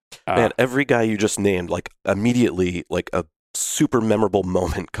Hernandez. Man, every guy you just named, like immediately, like a super memorable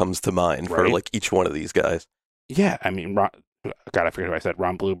moment comes to mind for like each one of these guys. Yeah, I forget who I said.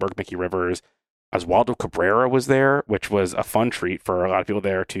 Ron Blueberg, Mickey Rivers, Oswaldo Cabrera was there, which was a fun treat for a lot of people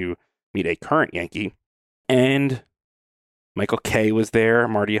there to meet a current Yankee. And Michael Kay was there.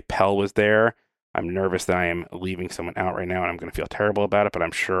 Marty Appel was there. I'm nervous that I am leaving someone out right now, and I'm going to feel terrible about it, but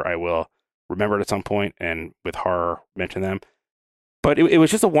I'm sure I will remember it at some point and with horror mention them. But it was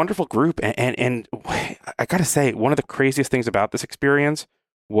just a wonderful group. And I got to say, one of the craziest things about this experience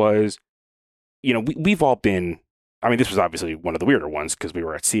was, we've all been, this was obviously one of the weirder ones because we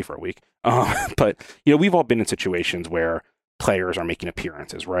were at sea for a week. But, we've all been in situations where players are making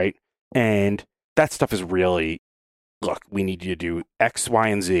appearances, right? And that stuff is really, look, we need you to do X, Y,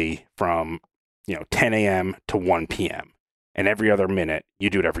 and Z from, 10 a.m. to 1 p.m. And every other minute, you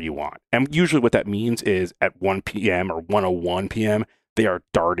do whatever you want. And usually what that means is at 1 p.m. or 1:01 p.m., they are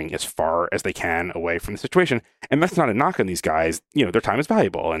darting as far as they can away from the situation. And that's not a knock on these guys. Their time is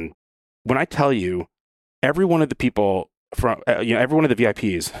valuable. And when I tell you, every one of the people from, every one of the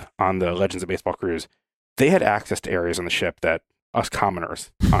VIPs on the Legends of Baseball cruise, they had access to areas on the ship that us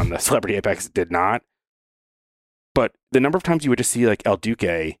commoners on the Celebrity Apex did not. But the number of times you would just see like El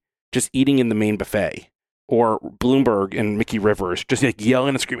Duque just eating in the main buffet, or Bloomberg and Mickey Rivers just like yelling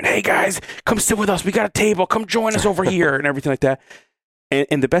and screaming, "Hey guys, come sit with us. We got a table. Come join us over here," and everything like that.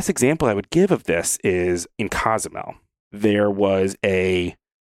 And the best example I would give of this is in Cozumel. There was a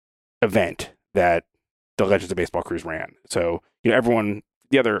event that the Legends of Baseball cruise ran. So, everyone,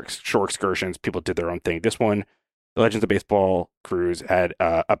 the other shore excursions, people did their own thing. This one, the Legends of Baseball cruise had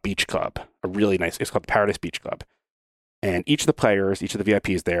a beach club, a really nice, it's called the Paradise Beach Club. And each of the players, each of the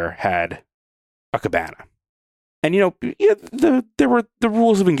VIPs there had a cabana. And, there were the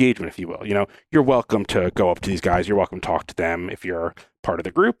rules of engagement, if you will. You're welcome to go up to these guys. You're welcome to talk to them if you're part of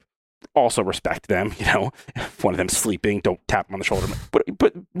the group. Also respect them. If one of them's sleeping, don't tap them on the shoulder.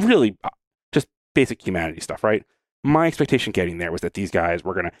 But really, just basic humanity stuff, right? My expectation getting there was that these guys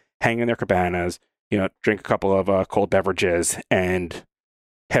were going to hang in their cabanas, drink a couple of cold beverages, and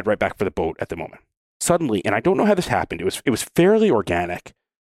head right back for the boat at the moment. Suddenly, and I don't know how this happened, it was fairly organic.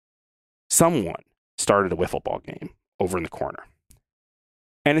 Someone started a wiffle ball game over in the corner.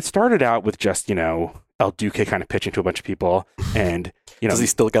 And it started out with just, El Duque kind of pitching to a bunch of people. And, Does he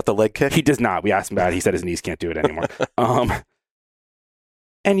still got the leg kick? He does not. We asked him about it. He said his knees can't do it anymore.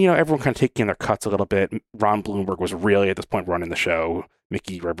 And, everyone kind of taking their cuts a little bit. Ron Bloomberg was really, at this point, running the show.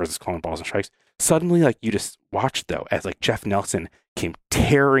 Mickey Rivers is calling balls and strikes. Suddenly, you just watched, though, as, Jeff Nelson came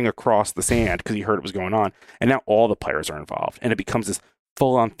tearing across the sand because he heard it was going on. And now all the players are involved. And it becomes this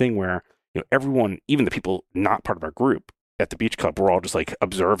full-on thing where, everyone, even the people not part of our group at the beach club, we're all just,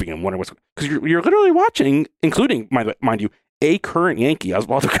 observing and wondering what's... Because you're literally watching, including, mind you, a current Yankee,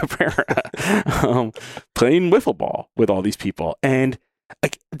 Oswaldo Cabrera, playing wiffle ball with all these people. And,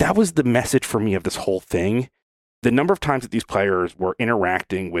 that was the message for me of this whole thing. The number of times that these players were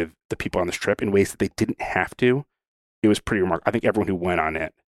interacting with the people on this trip in ways that they didn't have to, it was pretty remarkable. I think everyone who went on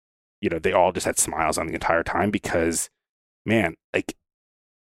it, they all just had smiles on the entire time because, man,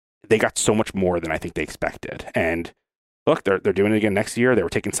 they got so much more than I think they expected. And look, they're doing it again next year. They were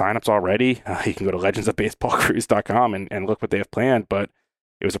taking signups already. You can go to legendsofbaseballcruise.com and look what they have planned, but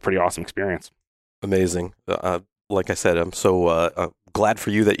it was a pretty awesome experience. Amazing. Like I said, I'm so glad for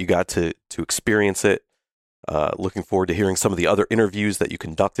you that you got to experience it. Looking forward to hearing some of the other interviews that you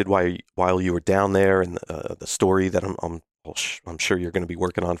conducted while you were down there, and the story that I'm sure you're going to be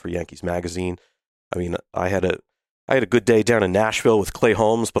working on for Yankees Magazine. I had a good day down in Nashville with Clay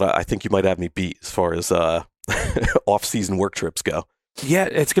Holmes, but I think you might have me beat as far as off-season work trips go. Yeah,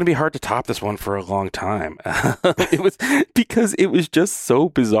 it's going to be hard to top this one for a long time. It was because it was just so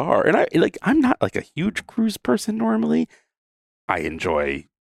bizarre. And I'm not a huge cruise person normally. I enjoy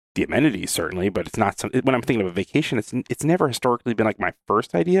the amenities certainly, but it's not when I'm thinking of a vacation, it's never historically been my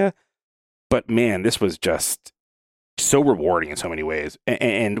first idea. But man, this was just so rewarding in so many ways.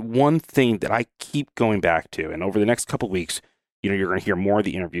 And one thing that I keep going back to, and over the next couple of weeks, you're going to hear more of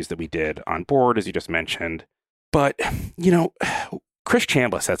the interviews that we did on board, as you just mentioned. But, Chris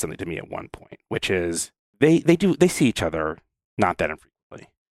Chambliss said something to me at one point, which is they see each other not that infrequently,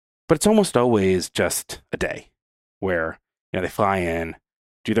 but it's almost always just a day where, they fly in,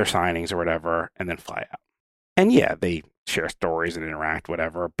 do their signings or whatever, and then fly out. And yeah, they share stories and interact,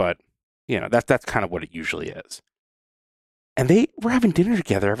 whatever, but that's kind of what it usually is. And they were having dinner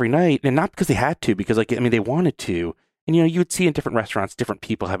together every night, and not because they had to, because they wanted to. And you would see in different restaurants, different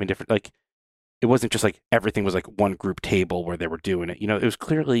people having different, it wasn't just everything was one group table where they were doing it. It was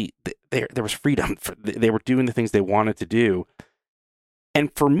clearly there was freedom. They were doing the things they wanted to do. And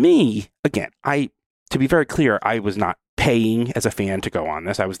for me, again, to be very clear, I was not paying as a fan to go on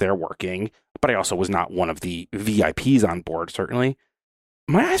this. I was there working, but I also was not one of the VIPs on board, certainly.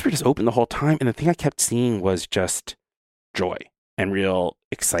 My eyes were just open the whole time, and the thing I kept seeing was just joy and real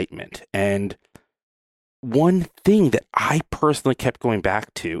excitement. And one thing that I personally kept going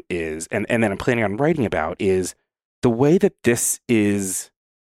back to is, and then I'm planning on writing about, is the way that this is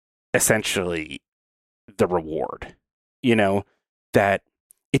essentially the reward. That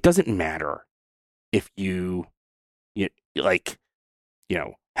it doesn't matter if you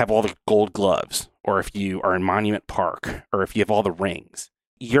have all the gold gloves, or if you are in Monument Park, or if you have all the rings.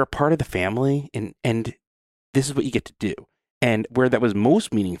 You're a part of the family, and this is what you get to do. And where that was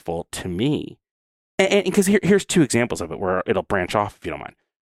most meaningful to me, and because here's two examples of it where it'll branch off, if you don't mind.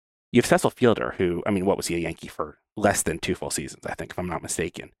 You have Cecil Fielder, who, what was he, a Yankee for less than 2 full seasons, I think, if I'm not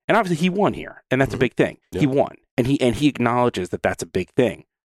mistaken. And obviously he won here, and that's a big thing. Yeah. He won, and he acknowledges that that's a big thing.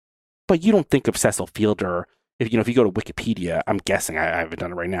 But you don't think of Cecil Fielder, if you go to Wikipedia, I'm guessing, I haven't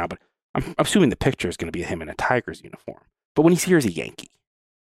done it right now, but I'm assuming the picture is going to be him in a Tigers uniform. But when he's here as a Yankee.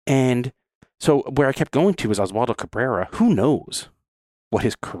 And so where I kept going to was Oswaldo Cabrera. Who knows what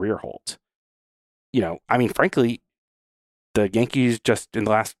his career holds? Frankly, the Yankees just in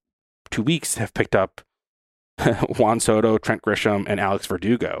the last 2 weeks have picked up Juan Soto, Trent Grisham, and Alex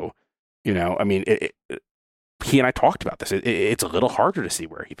Verdugo. He and I talked about this. It's a little harder to see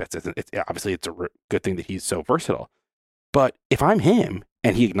where he fits. Obviously, it's a good thing that he's so versatile. But if I'm him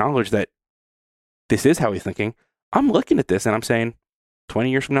and he acknowledged that this is how he's thinking, I'm looking at this and I'm saying,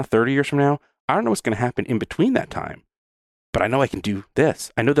 20 years from now, 30 years from now, I don't know what's going to happen in between that time. But I know I can do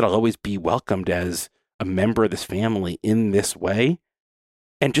this. I know that I'll always be welcomed as a member of this family in this way.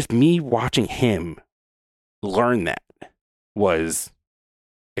 And just me watching him learn that was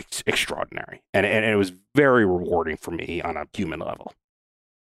extraordinary. And it was very rewarding for me on a human level.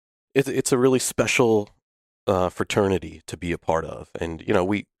 It's a really special fraternity to be a part of. And,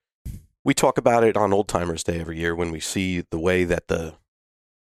 we talk about it on Old Timers Day every year when we see the way that the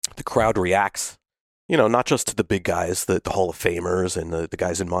crowd reacts, not just to the big guys, the Hall of Famers and the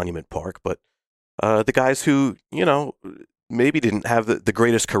guys in Monument Park, but the guys who, maybe didn't have the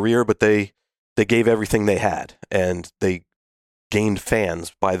greatest career, but they gave everything they had, and they gained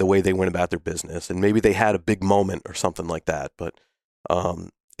fans by the way they went about their business. And maybe they had a big moment or something like that, but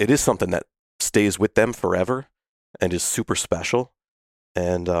it is something that stays with them forever and is super special.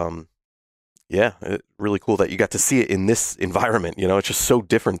 And really cool that you got to see it in this environment. It's just so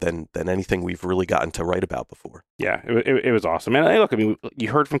different than anything we've really gotten to write about before. Yeah, it was awesome. And look, you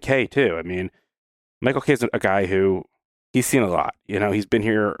heard from Kay too. Michael Kay's a guy who he's seen a lot. He's been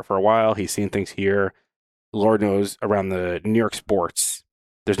here for a while. He's seen things here. Lord knows around the New York sports.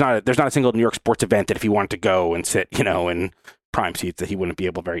 There's not a single New York sports event that if he wanted to go and sit, in prime seats, that he wouldn't be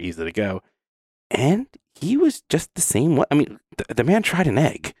able very easily to go. And he was just the same way. The man tried an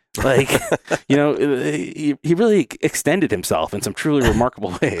egg. He really extended himself in some truly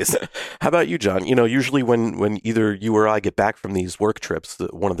remarkable ways. How about you, John? Usually when either you or I get back from these work trips,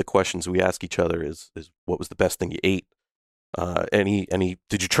 one of the questions we ask each other is what was the best thing you ate?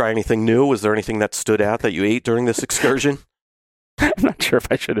 Did you try anything new? Was there anything that stood out that you ate during this excursion? I'm not sure if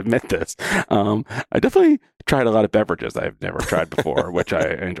I should admit this. I definitely tried a lot of beverages I've never tried before, which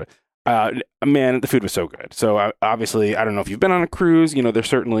I enjoy. Man, the food was so good. So obviously, I don't know if you've been on a cruise, there's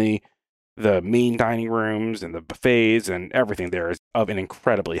certainly the main dining rooms and the buffets and everything there is of an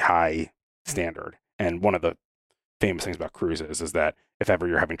incredibly high standard. And one of the famous things about cruises is that if ever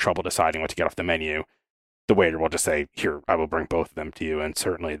you're having trouble deciding what to get off the menu, the waiter will just say, here, I will bring both of them to you. And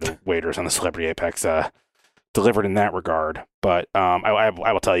certainly the waiters on the Celebrity Apex delivered in that regard. But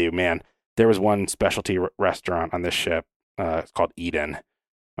I will tell you, man, there was one specialty restaurant on this ship. It's called Eden.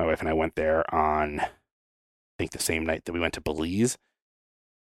 My wife and I went there on, I think, the same night that we went to Belize.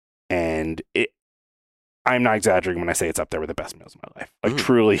 And I'm not exaggerating when I say it's up there with the best meals of my life.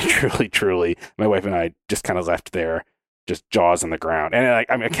 Truly, truly, truly. My wife and I just kind of left there, just jaws on the ground. And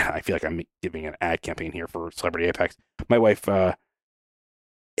I feel like I'm giving an ad campaign here for Celebrity Apex. My wife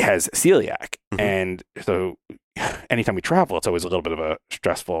has celiac. And so anytime we travel, it's always a little bit of a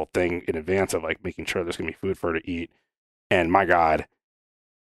stressful thing in advance of like making sure there's going to be food for her to eat. And my God,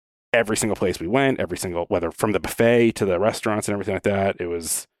 every single place we went, whether from the buffet to the restaurants and everything like that, it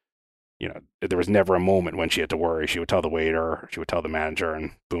was, there was never a moment when she had to worry. She would tell the waiter, she would tell the manager,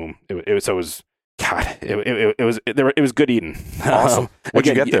 and boom. It was God, it was good eating. Awesome. What'd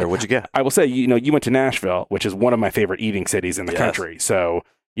you get there? What'd you get? I will say, you went to Nashville, which is one of my favorite eating cities in the country. So,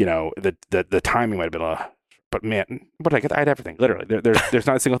 the timing might have been but man, what did I get? I had everything. Literally, there's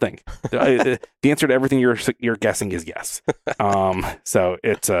not a single thing. The answer to everything you're guessing is yes. So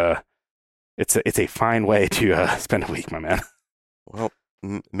it's a fine way to spend a week, my man. Well,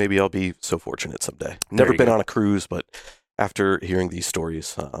 maybe I'll be so fortunate someday. Never been on a cruise, but after hearing these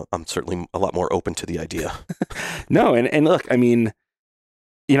stories, I'm certainly a lot more open to the idea. No, and look, I mean,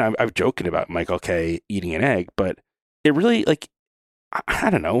 I'm joking about Michael Kay eating an egg, but it really, like, I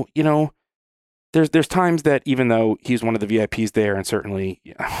don't know, there's times that even though he's one of the VIPs there, and certainly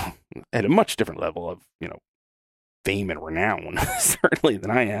at a much different level of, fame and renown, certainly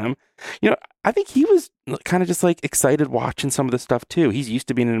than I am, I think he was kind of just like excited watching some of the stuff too. He's used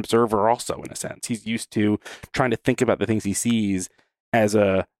to being an observer also, in a sense. He's used to trying to think about the things he sees as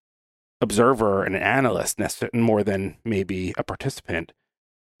a observer and an analyst more than maybe a participant.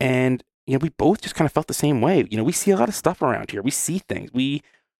 And, we both just kind of felt the same way. We see a lot of stuff around here. We see things. We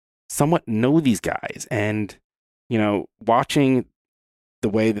somewhat know these guys. And, watching the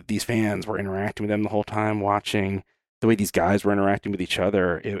way that these fans were interacting with them the whole time, watching the way these guys were interacting with each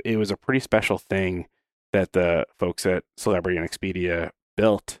other, it was a pretty special thing that the folks at Celebrity and Expedia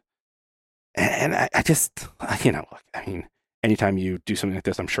built. And I just, anytime you do something like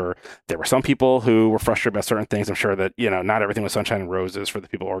this, I'm sure there were some people who were frustrated about certain things. I'm sure that, not everything was sunshine and roses for the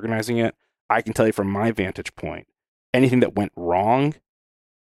people organizing it. I can tell you from my vantage point, anything that went wrong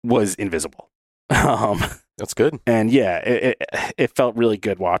was invisible. That's good. And yeah, it felt really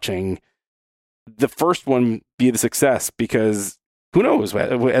good watching the first one be the success, because who knows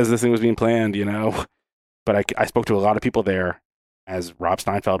as this thing was being planned, But I spoke to a lot of people there as Rob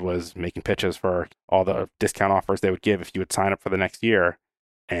Steinfeld was making pitches for all the discount offers they would give if you would sign up for the next year.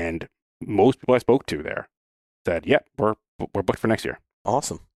 And most people I spoke to there said, yeah, we're booked for next year.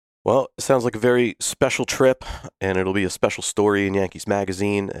 Awesome. Well, it sounds like a very special trip, and it'll be a special story in Yankees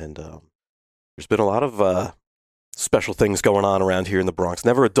Magazine. And there's been a lot of special things going on around here in the Bronx.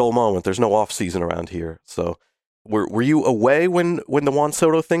 Never a dull moment. There's no off season around here. So, were you away when the Juan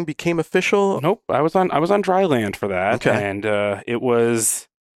Soto thing became official? Nope, I was on dry land for that. Okay. And it was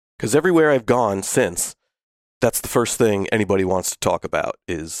because everywhere I've gone since, that's the first thing anybody wants to talk about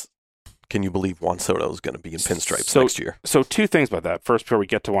is, can you believe Juan Soto is going to be in pinstripes next year? So two things about that. First, before we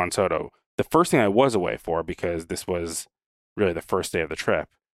get to Juan Soto, the first thing I was away for, because this was really the first day of the trip,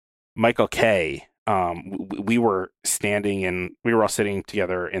 Michael Kay, we were all sitting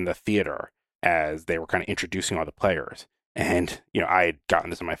together in the theater as they were kind of introducing all the players. And, I had gotten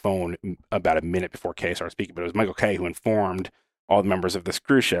this on my phone about a minute before Kay started speaking, but it was Michael Kay who informed all the members of this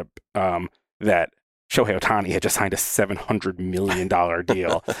cruise ship that Shohei Ohtani had just signed a $700 million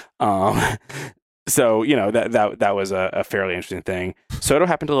deal. So, that was a fairly interesting thing. Soto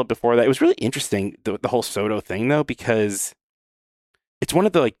happened a little before that. It was really interesting, the whole Soto thing, though, because it's one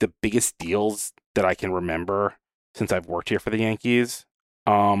of the biggest deals that I can remember since I've worked here for the Yankees.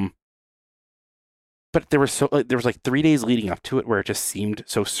 But there was 3 days leading up to it where it just seemed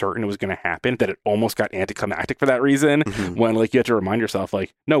so certain it was going to happen that it almost got anticlimactic for that reason. Mm-hmm. When you had to remind yourself,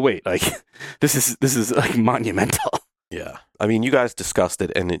 no, wait, this is monumental. Yeah, I mean, you guys discussed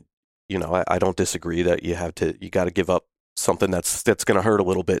it, and I don't disagree that you got to give up something that's going to hurt a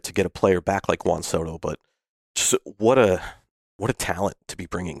little bit to get a player back like Juan Soto. But just what a talent to be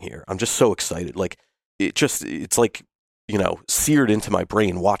bringing here. I'm just so excited. It's seared into my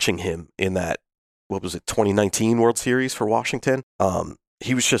brain watching him in that. What was it, 2019 World Series for Washington?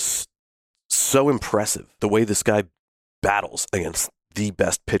 He was just so impressive, the way this guy battles against the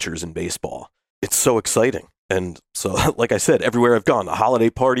best pitchers in baseball. It's so exciting. And so, like I said, everywhere I've gone, the holiday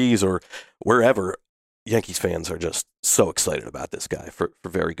parties or wherever, Yankees fans are just so excited about this guy for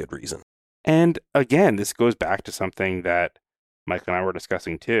very good reason. And again, this goes back to something that Mike and I were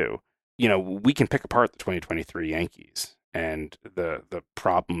discussing too. We can pick apart the 2023 Yankees and the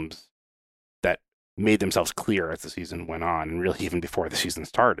problems that made themselves clear as the season went on, and really even before the season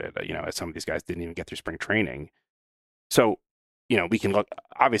started, as some of these guys didn't even get through spring training. So, we can look,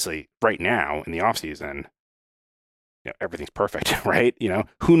 obviously, right now in the offseason, everything's perfect, right?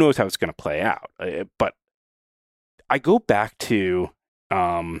 Who knows how it's going to play out. But I go back to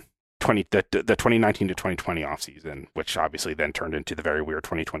the 2019 to 2020 offseason, which obviously then turned into the very weird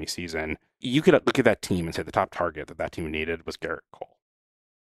 2020 season, you could look at that team and say the top target that team needed was Gerrit Cole.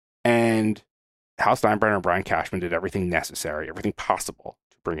 And Hal Steinbrenner and Brian Cashman did everything necessary, everything possible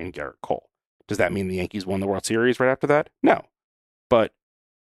to bring in Gerrit Cole. Does that mean the Yankees won the World Series right after that? No. But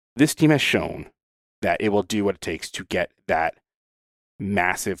this team has shown that it will do what it takes to get that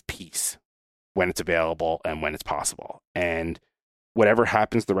massive piece when it's available and when it's possible. And whatever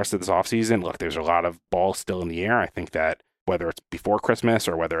happens the rest of this offseason, look, there's a lot of balls still in the air. I think that whether it's before Christmas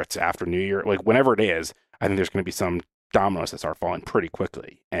or whether it's after New Year, like whenever it is, I think there's going to be some dominoes that start falling pretty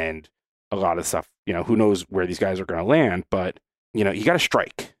quickly. And a lot of stuff, who knows where these guys are going to land, but, you got to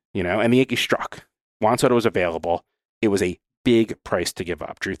strike, and the Yankees struck. Juan Soto was available. It was a big price to give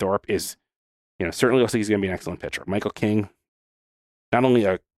up. Drew Thorpe is, certainly looks like he's going to be an excellent pitcher. Michael King, not only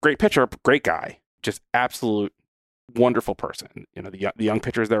a great pitcher, but great guy, just absolute wonderful person. The young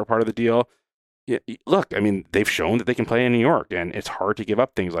pitchers that were part of the deal. Yeah, look, they've shown that they can play in New York, and it's hard to give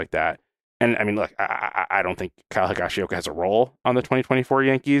up things like that. And look, I don't think Kyle Higashioka has a role on the 2024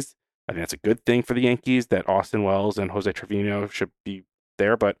 Yankees. I think that's a good thing for the Yankees that Austin Wells and Jose Trevino should be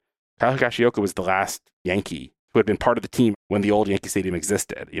there. But Kyle Higashioka was the last Yankee who had been part of the team when the old Yankee Stadium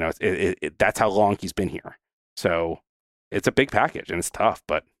existed. That's how long he's been here. So it's a big package, and it's tough.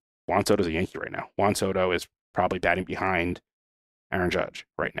 But Juan Soto's a Yankee right now. Juan Soto is probably batting behind Aaron Judge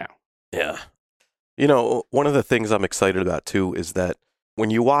right now. Yeah. One of the things I'm excited about, too, is that when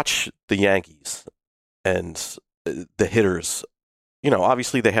you watch the Yankees and the hitters,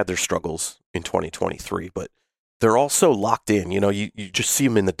 obviously they had their struggles in 2023, but they're also locked in. You just see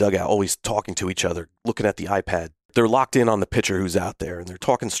them in the dugout, always talking to each other, looking at the iPad. They're locked in on the pitcher who's out there, and they're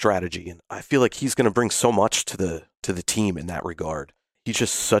talking strategy. And I feel like he's going to bring so much to the team in that regard. He's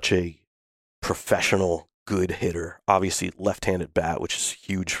just such a professional, good hitter. Obviously, left-handed bat, which is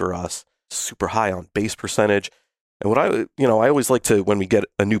huge for us. Super high on base percentage. And what I always like to, when we get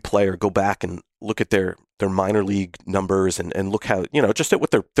a new player, go back and look at their minor league numbers and look how, just at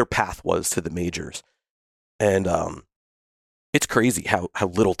what their path was to the majors. And it's crazy how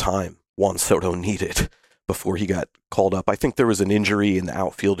little time Juan Soto needed before he got called up. I think there was an injury in the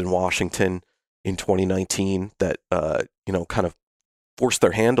outfield in Washington in 2019 that, kind of forced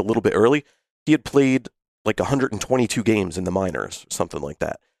their hand a little bit early. He had played like 122 games in the minors, something like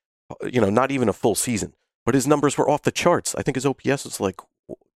that. Not even a full season. But his numbers were off the charts. I think his OPS was like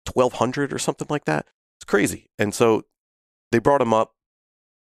 1,200 or something like that. It's crazy. And so they brought him up,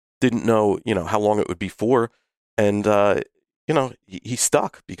 didn't know, how long it would be for. And, he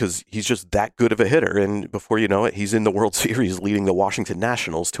stuck because he's just that good of a hitter. And before you know it, he's in the World Series leading the Washington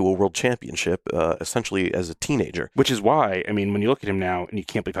Nationals to a world championship, essentially as a teenager. Which is why, when you look at him now and you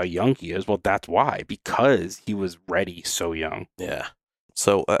can't believe how young he is, well, that's why. Because he was ready so young. Yeah.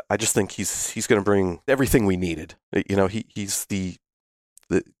 So I just think he's going to bring everything we needed. He's the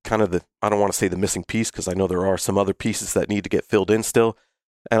kind of I don't want to say the missing piece because I know there are some other pieces that need to get filled in still.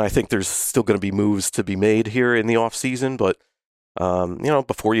 And I think there's still going to be moves to be made here in the off season. But,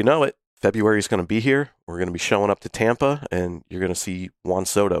 before you know it, February is going to be here. We're going to be showing up to Tampa, and you're going to see Juan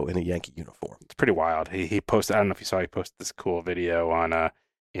Soto in a Yankee uniform. It's pretty wild. He posted, I don't know if you saw, he posted this cool video on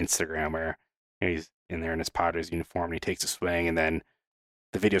Instagram where he's in there in his Padres uniform, and he takes a swing, and then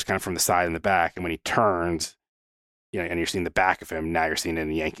the video's kind of from the side and the back, and when he turns, and you're seeing the back of him, now you're seeing it in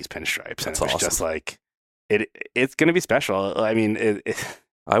the Yankees pinstripes. And it's just like, it's going to be special.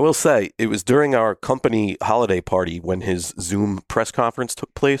 I will say, it was during our company holiday party when his Zoom press conference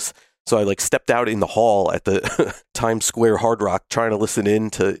took place. So I stepped out in the hall at the Times Square Hard Rock trying to listen in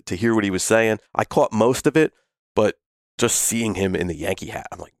to hear what he was saying. I caught most of it, but just seeing him in the Yankee hat,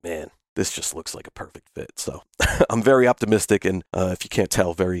 I'm like, man, this just looks like a perfect fit. So I'm very optimistic, and if you can't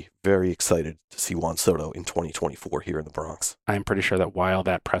tell, very, very excited to see Juan Soto in 2024 here in the Bronx. I'm pretty sure that while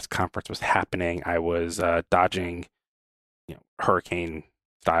that press conference was happening, I was dodging,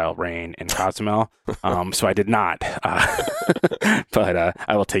 hurricane-style rain in Cozumel, so I did not. But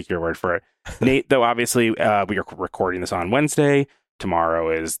I will take your word for it. Nate, though, obviously, we are recording this on Wednesday. Tomorrow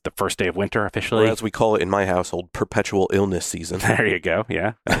is the first day of winter officially. Or as we call it in my household, perpetual illness season. There you go.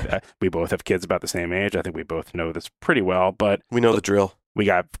 Yeah. We both have kids about the same age. I think we both know this pretty well, but we know the drill. We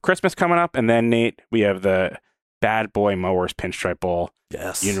got Christmas coming up, and then, Nate, we have the Bad Boy Mowers Pinstripe Bowl.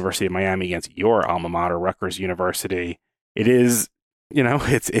 Yes. University of Miami against your alma mater, Rutgers University. It is,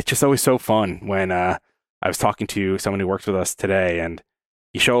 it's just always so fun when I was talking to someone who works with us today, and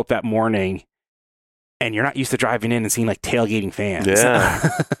you show up that morning and you're not used to driving in and seeing tailgating fans. Yeah.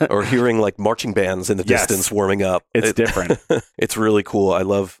 Or hearing marching bands in the distance warming up. It's different. It's really cool. I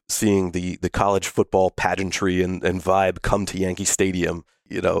love seeing the college football pageantry and vibe come to Yankee Stadium.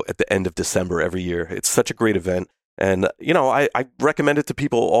 at the end of December every year. It's such a great event. And, I recommend it to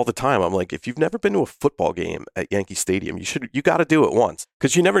people all the time. I'm like, if you've never been to a football game at Yankee Stadium, you got to do it once,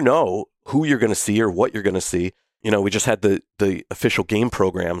 because you never know who you're going to see or what you're going to see. We just had the official game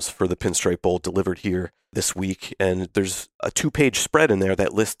programs for the Pinstripe Bowl delivered here this week. And there's a 2-page spread in there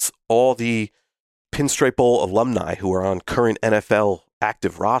that lists all the Pinstripe Bowl alumni who are on current NFL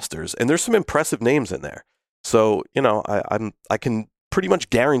active rosters. And there's some impressive names in there. So, I can pretty much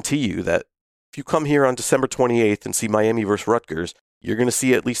guarantee you that if you come here on December 28th and see Miami versus Rutgers, you're going to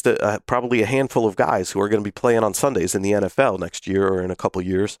see at least probably a handful of guys who are going to be playing on Sundays in the NFL next year or in a couple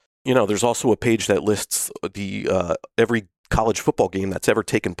years. There's also a page that lists the every college football game that's ever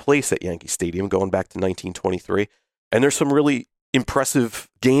taken place at Yankee Stadium going back to 1923. And there's some really impressive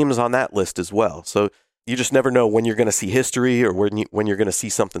games on that list as well. So you just never know when you're going to see history or when you're going to see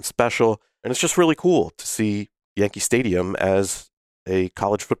something special. And it's just really cool to see Yankee Stadium as a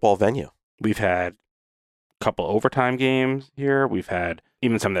college football venue. We've had a couple overtime games here. We've had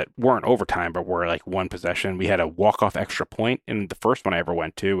even some that weren't overtime, but were like one possession. We had a walk-off extra point in the first one I ever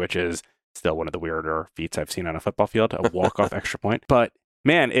went to, which is still one of the weirder feats I've seen on a football field, a walk-off extra point. But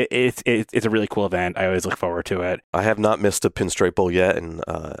man, it's a really cool event. I always look forward to it. I have not missed a Pinstripe Bowl yet, and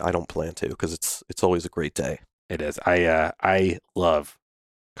I don't plan to, because it's always a great day. It is. I love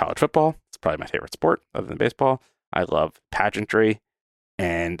college football. It's probably my favorite sport other than baseball. I love pageantry,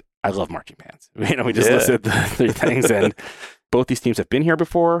 and I love marching bands. We just listed the 3 things, and both these teams have been here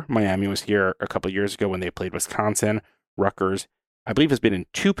before. Miami was here a couple of years ago when they played Wisconsin. Rutgers, I believe, has been in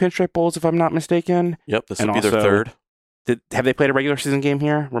 2 Pinstripe Bowls, if I'm not mistaken. Yep, this will be their third. Have they played a regular season game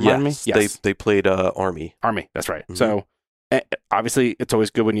here? Remind me? Yes, they played Army. Army, that's right. Mm-hmm. So obviously, it's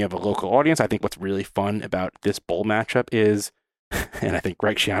always good when you have a local audience. I think what's really fun about this bowl matchup is, and I think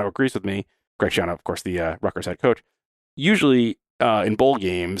Greg Schiano agrees with me, Greg Schiano, of course, the Rutgers head coach, usually in bowl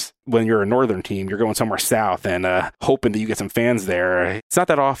games, when you're a northern team, you're going somewhere south and hoping that you get some fans there. It's not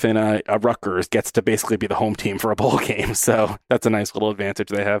that often a Rutgers gets to basically be the home team for a bowl game, so that's a nice little advantage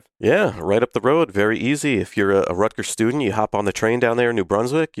they have. Yeah, right up the road, very easy. If you're a Rutgers student, you hop on the train down there in New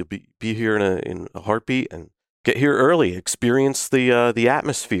Brunswick, you'll be here in a heartbeat, and get here early, experience the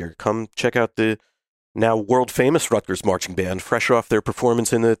atmosphere. Come check out the now world-famous Rutgers marching band, fresh off their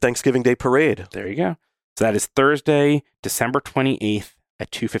performance in the Thanksgiving Day Parade. There you go. So that is Thursday, December 28th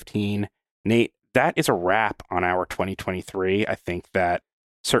at 2:15. Nate, that is a wrap on our 2023. I think that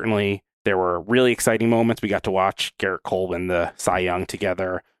certainly there were really exciting moments. We got to watch Garrett Cole win the Cy Young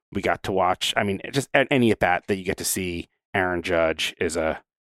together. We got to watch, just at any at-bat that you get to see Aaron Judge is a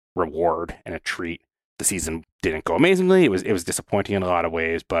reward and a treat. The season didn't go amazingly. It was disappointing in a lot of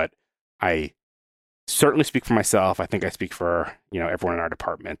ways, but I certainly speak for myself. I think I speak for, everyone in our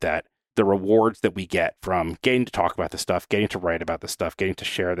department that the rewards that we get from getting to talk about this stuff, getting to write about this stuff, getting to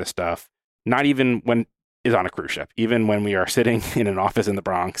share this stuff, not even when is on a cruise ship, even when we are sitting in an office in the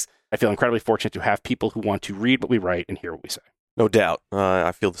Bronx, I feel incredibly fortunate to have people who want to read what we write and hear what we say. No doubt.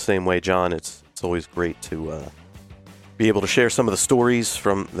 I feel the same way, John. It's always great to be able to share some of the stories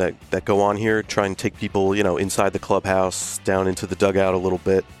from that go on here, try and take people, inside the clubhouse, down into the dugout a little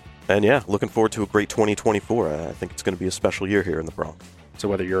bit. And yeah, looking forward to a great 2024. I think it's going to be a special year here in the Bronx. So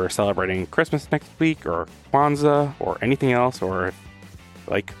whether you're celebrating Christmas next week or Kwanzaa or anything else, or if,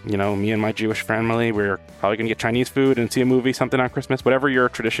 like, me and my Jewish family, we're probably going to get Chinese food and see a movie, something on Christmas, whatever your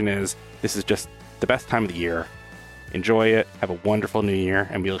tradition is, this is just the best time of the year. Enjoy it. Have a wonderful new year.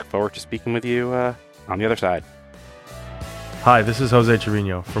 And we look forward to speaking with you on the other side. Hi, this is Jose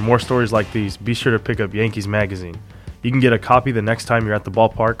Trevino. For more stories like these, be sure to pick up Yankees Magazine. You can get a copy the next time you're at the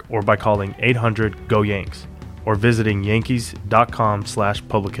ballpark or by calling 800-GO-YANKS or visiting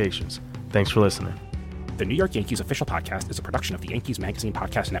yankees.com/publications. Thanks for listening. The New York Yankees official podcast is a production of the Yankees Magazine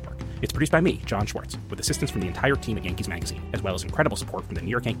Podcast Network. It's produced by me, John Schwartz, with assistance from the entire team at Yankees Magazine, as well as incredible support from the New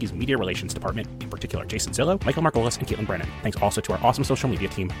York Yankees Media Relations Department, in particular Jason Zillow, Michael Margolis, and Caitlin Brennan. Thanks also to our awesome social media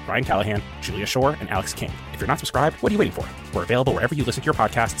team, Ryan Callahan, Julia Shore, and Alex King. If you're not subscribed, what are you waiting for? We're available wherever you listen to your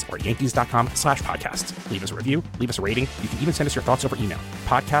podcasts or at yankees.com/podcasts. Leave us a review, leave us a rating. You can even send us your thoughts over email,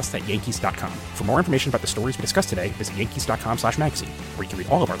 podcasts@yankees.com. For more information about the stories we discussed today, visit yankees.com/magazine, where you can read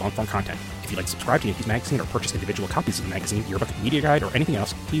all of our long-form content. If you'd like to subscribe to Yankees Magazine or purchase individual copies of the magazine, yearbook, media guide, or anything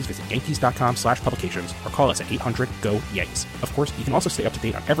else, please visit yankees.com/publications or call us at 800-GO-YANKS. Of course, you can also stay up to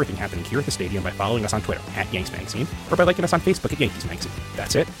date on everything happening here at the stadium by following us on Twitter at Yanks Magazine or by liking us on Facebook at Yankees Magazine.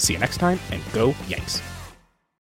 That's it. See you next time, and go Yanks.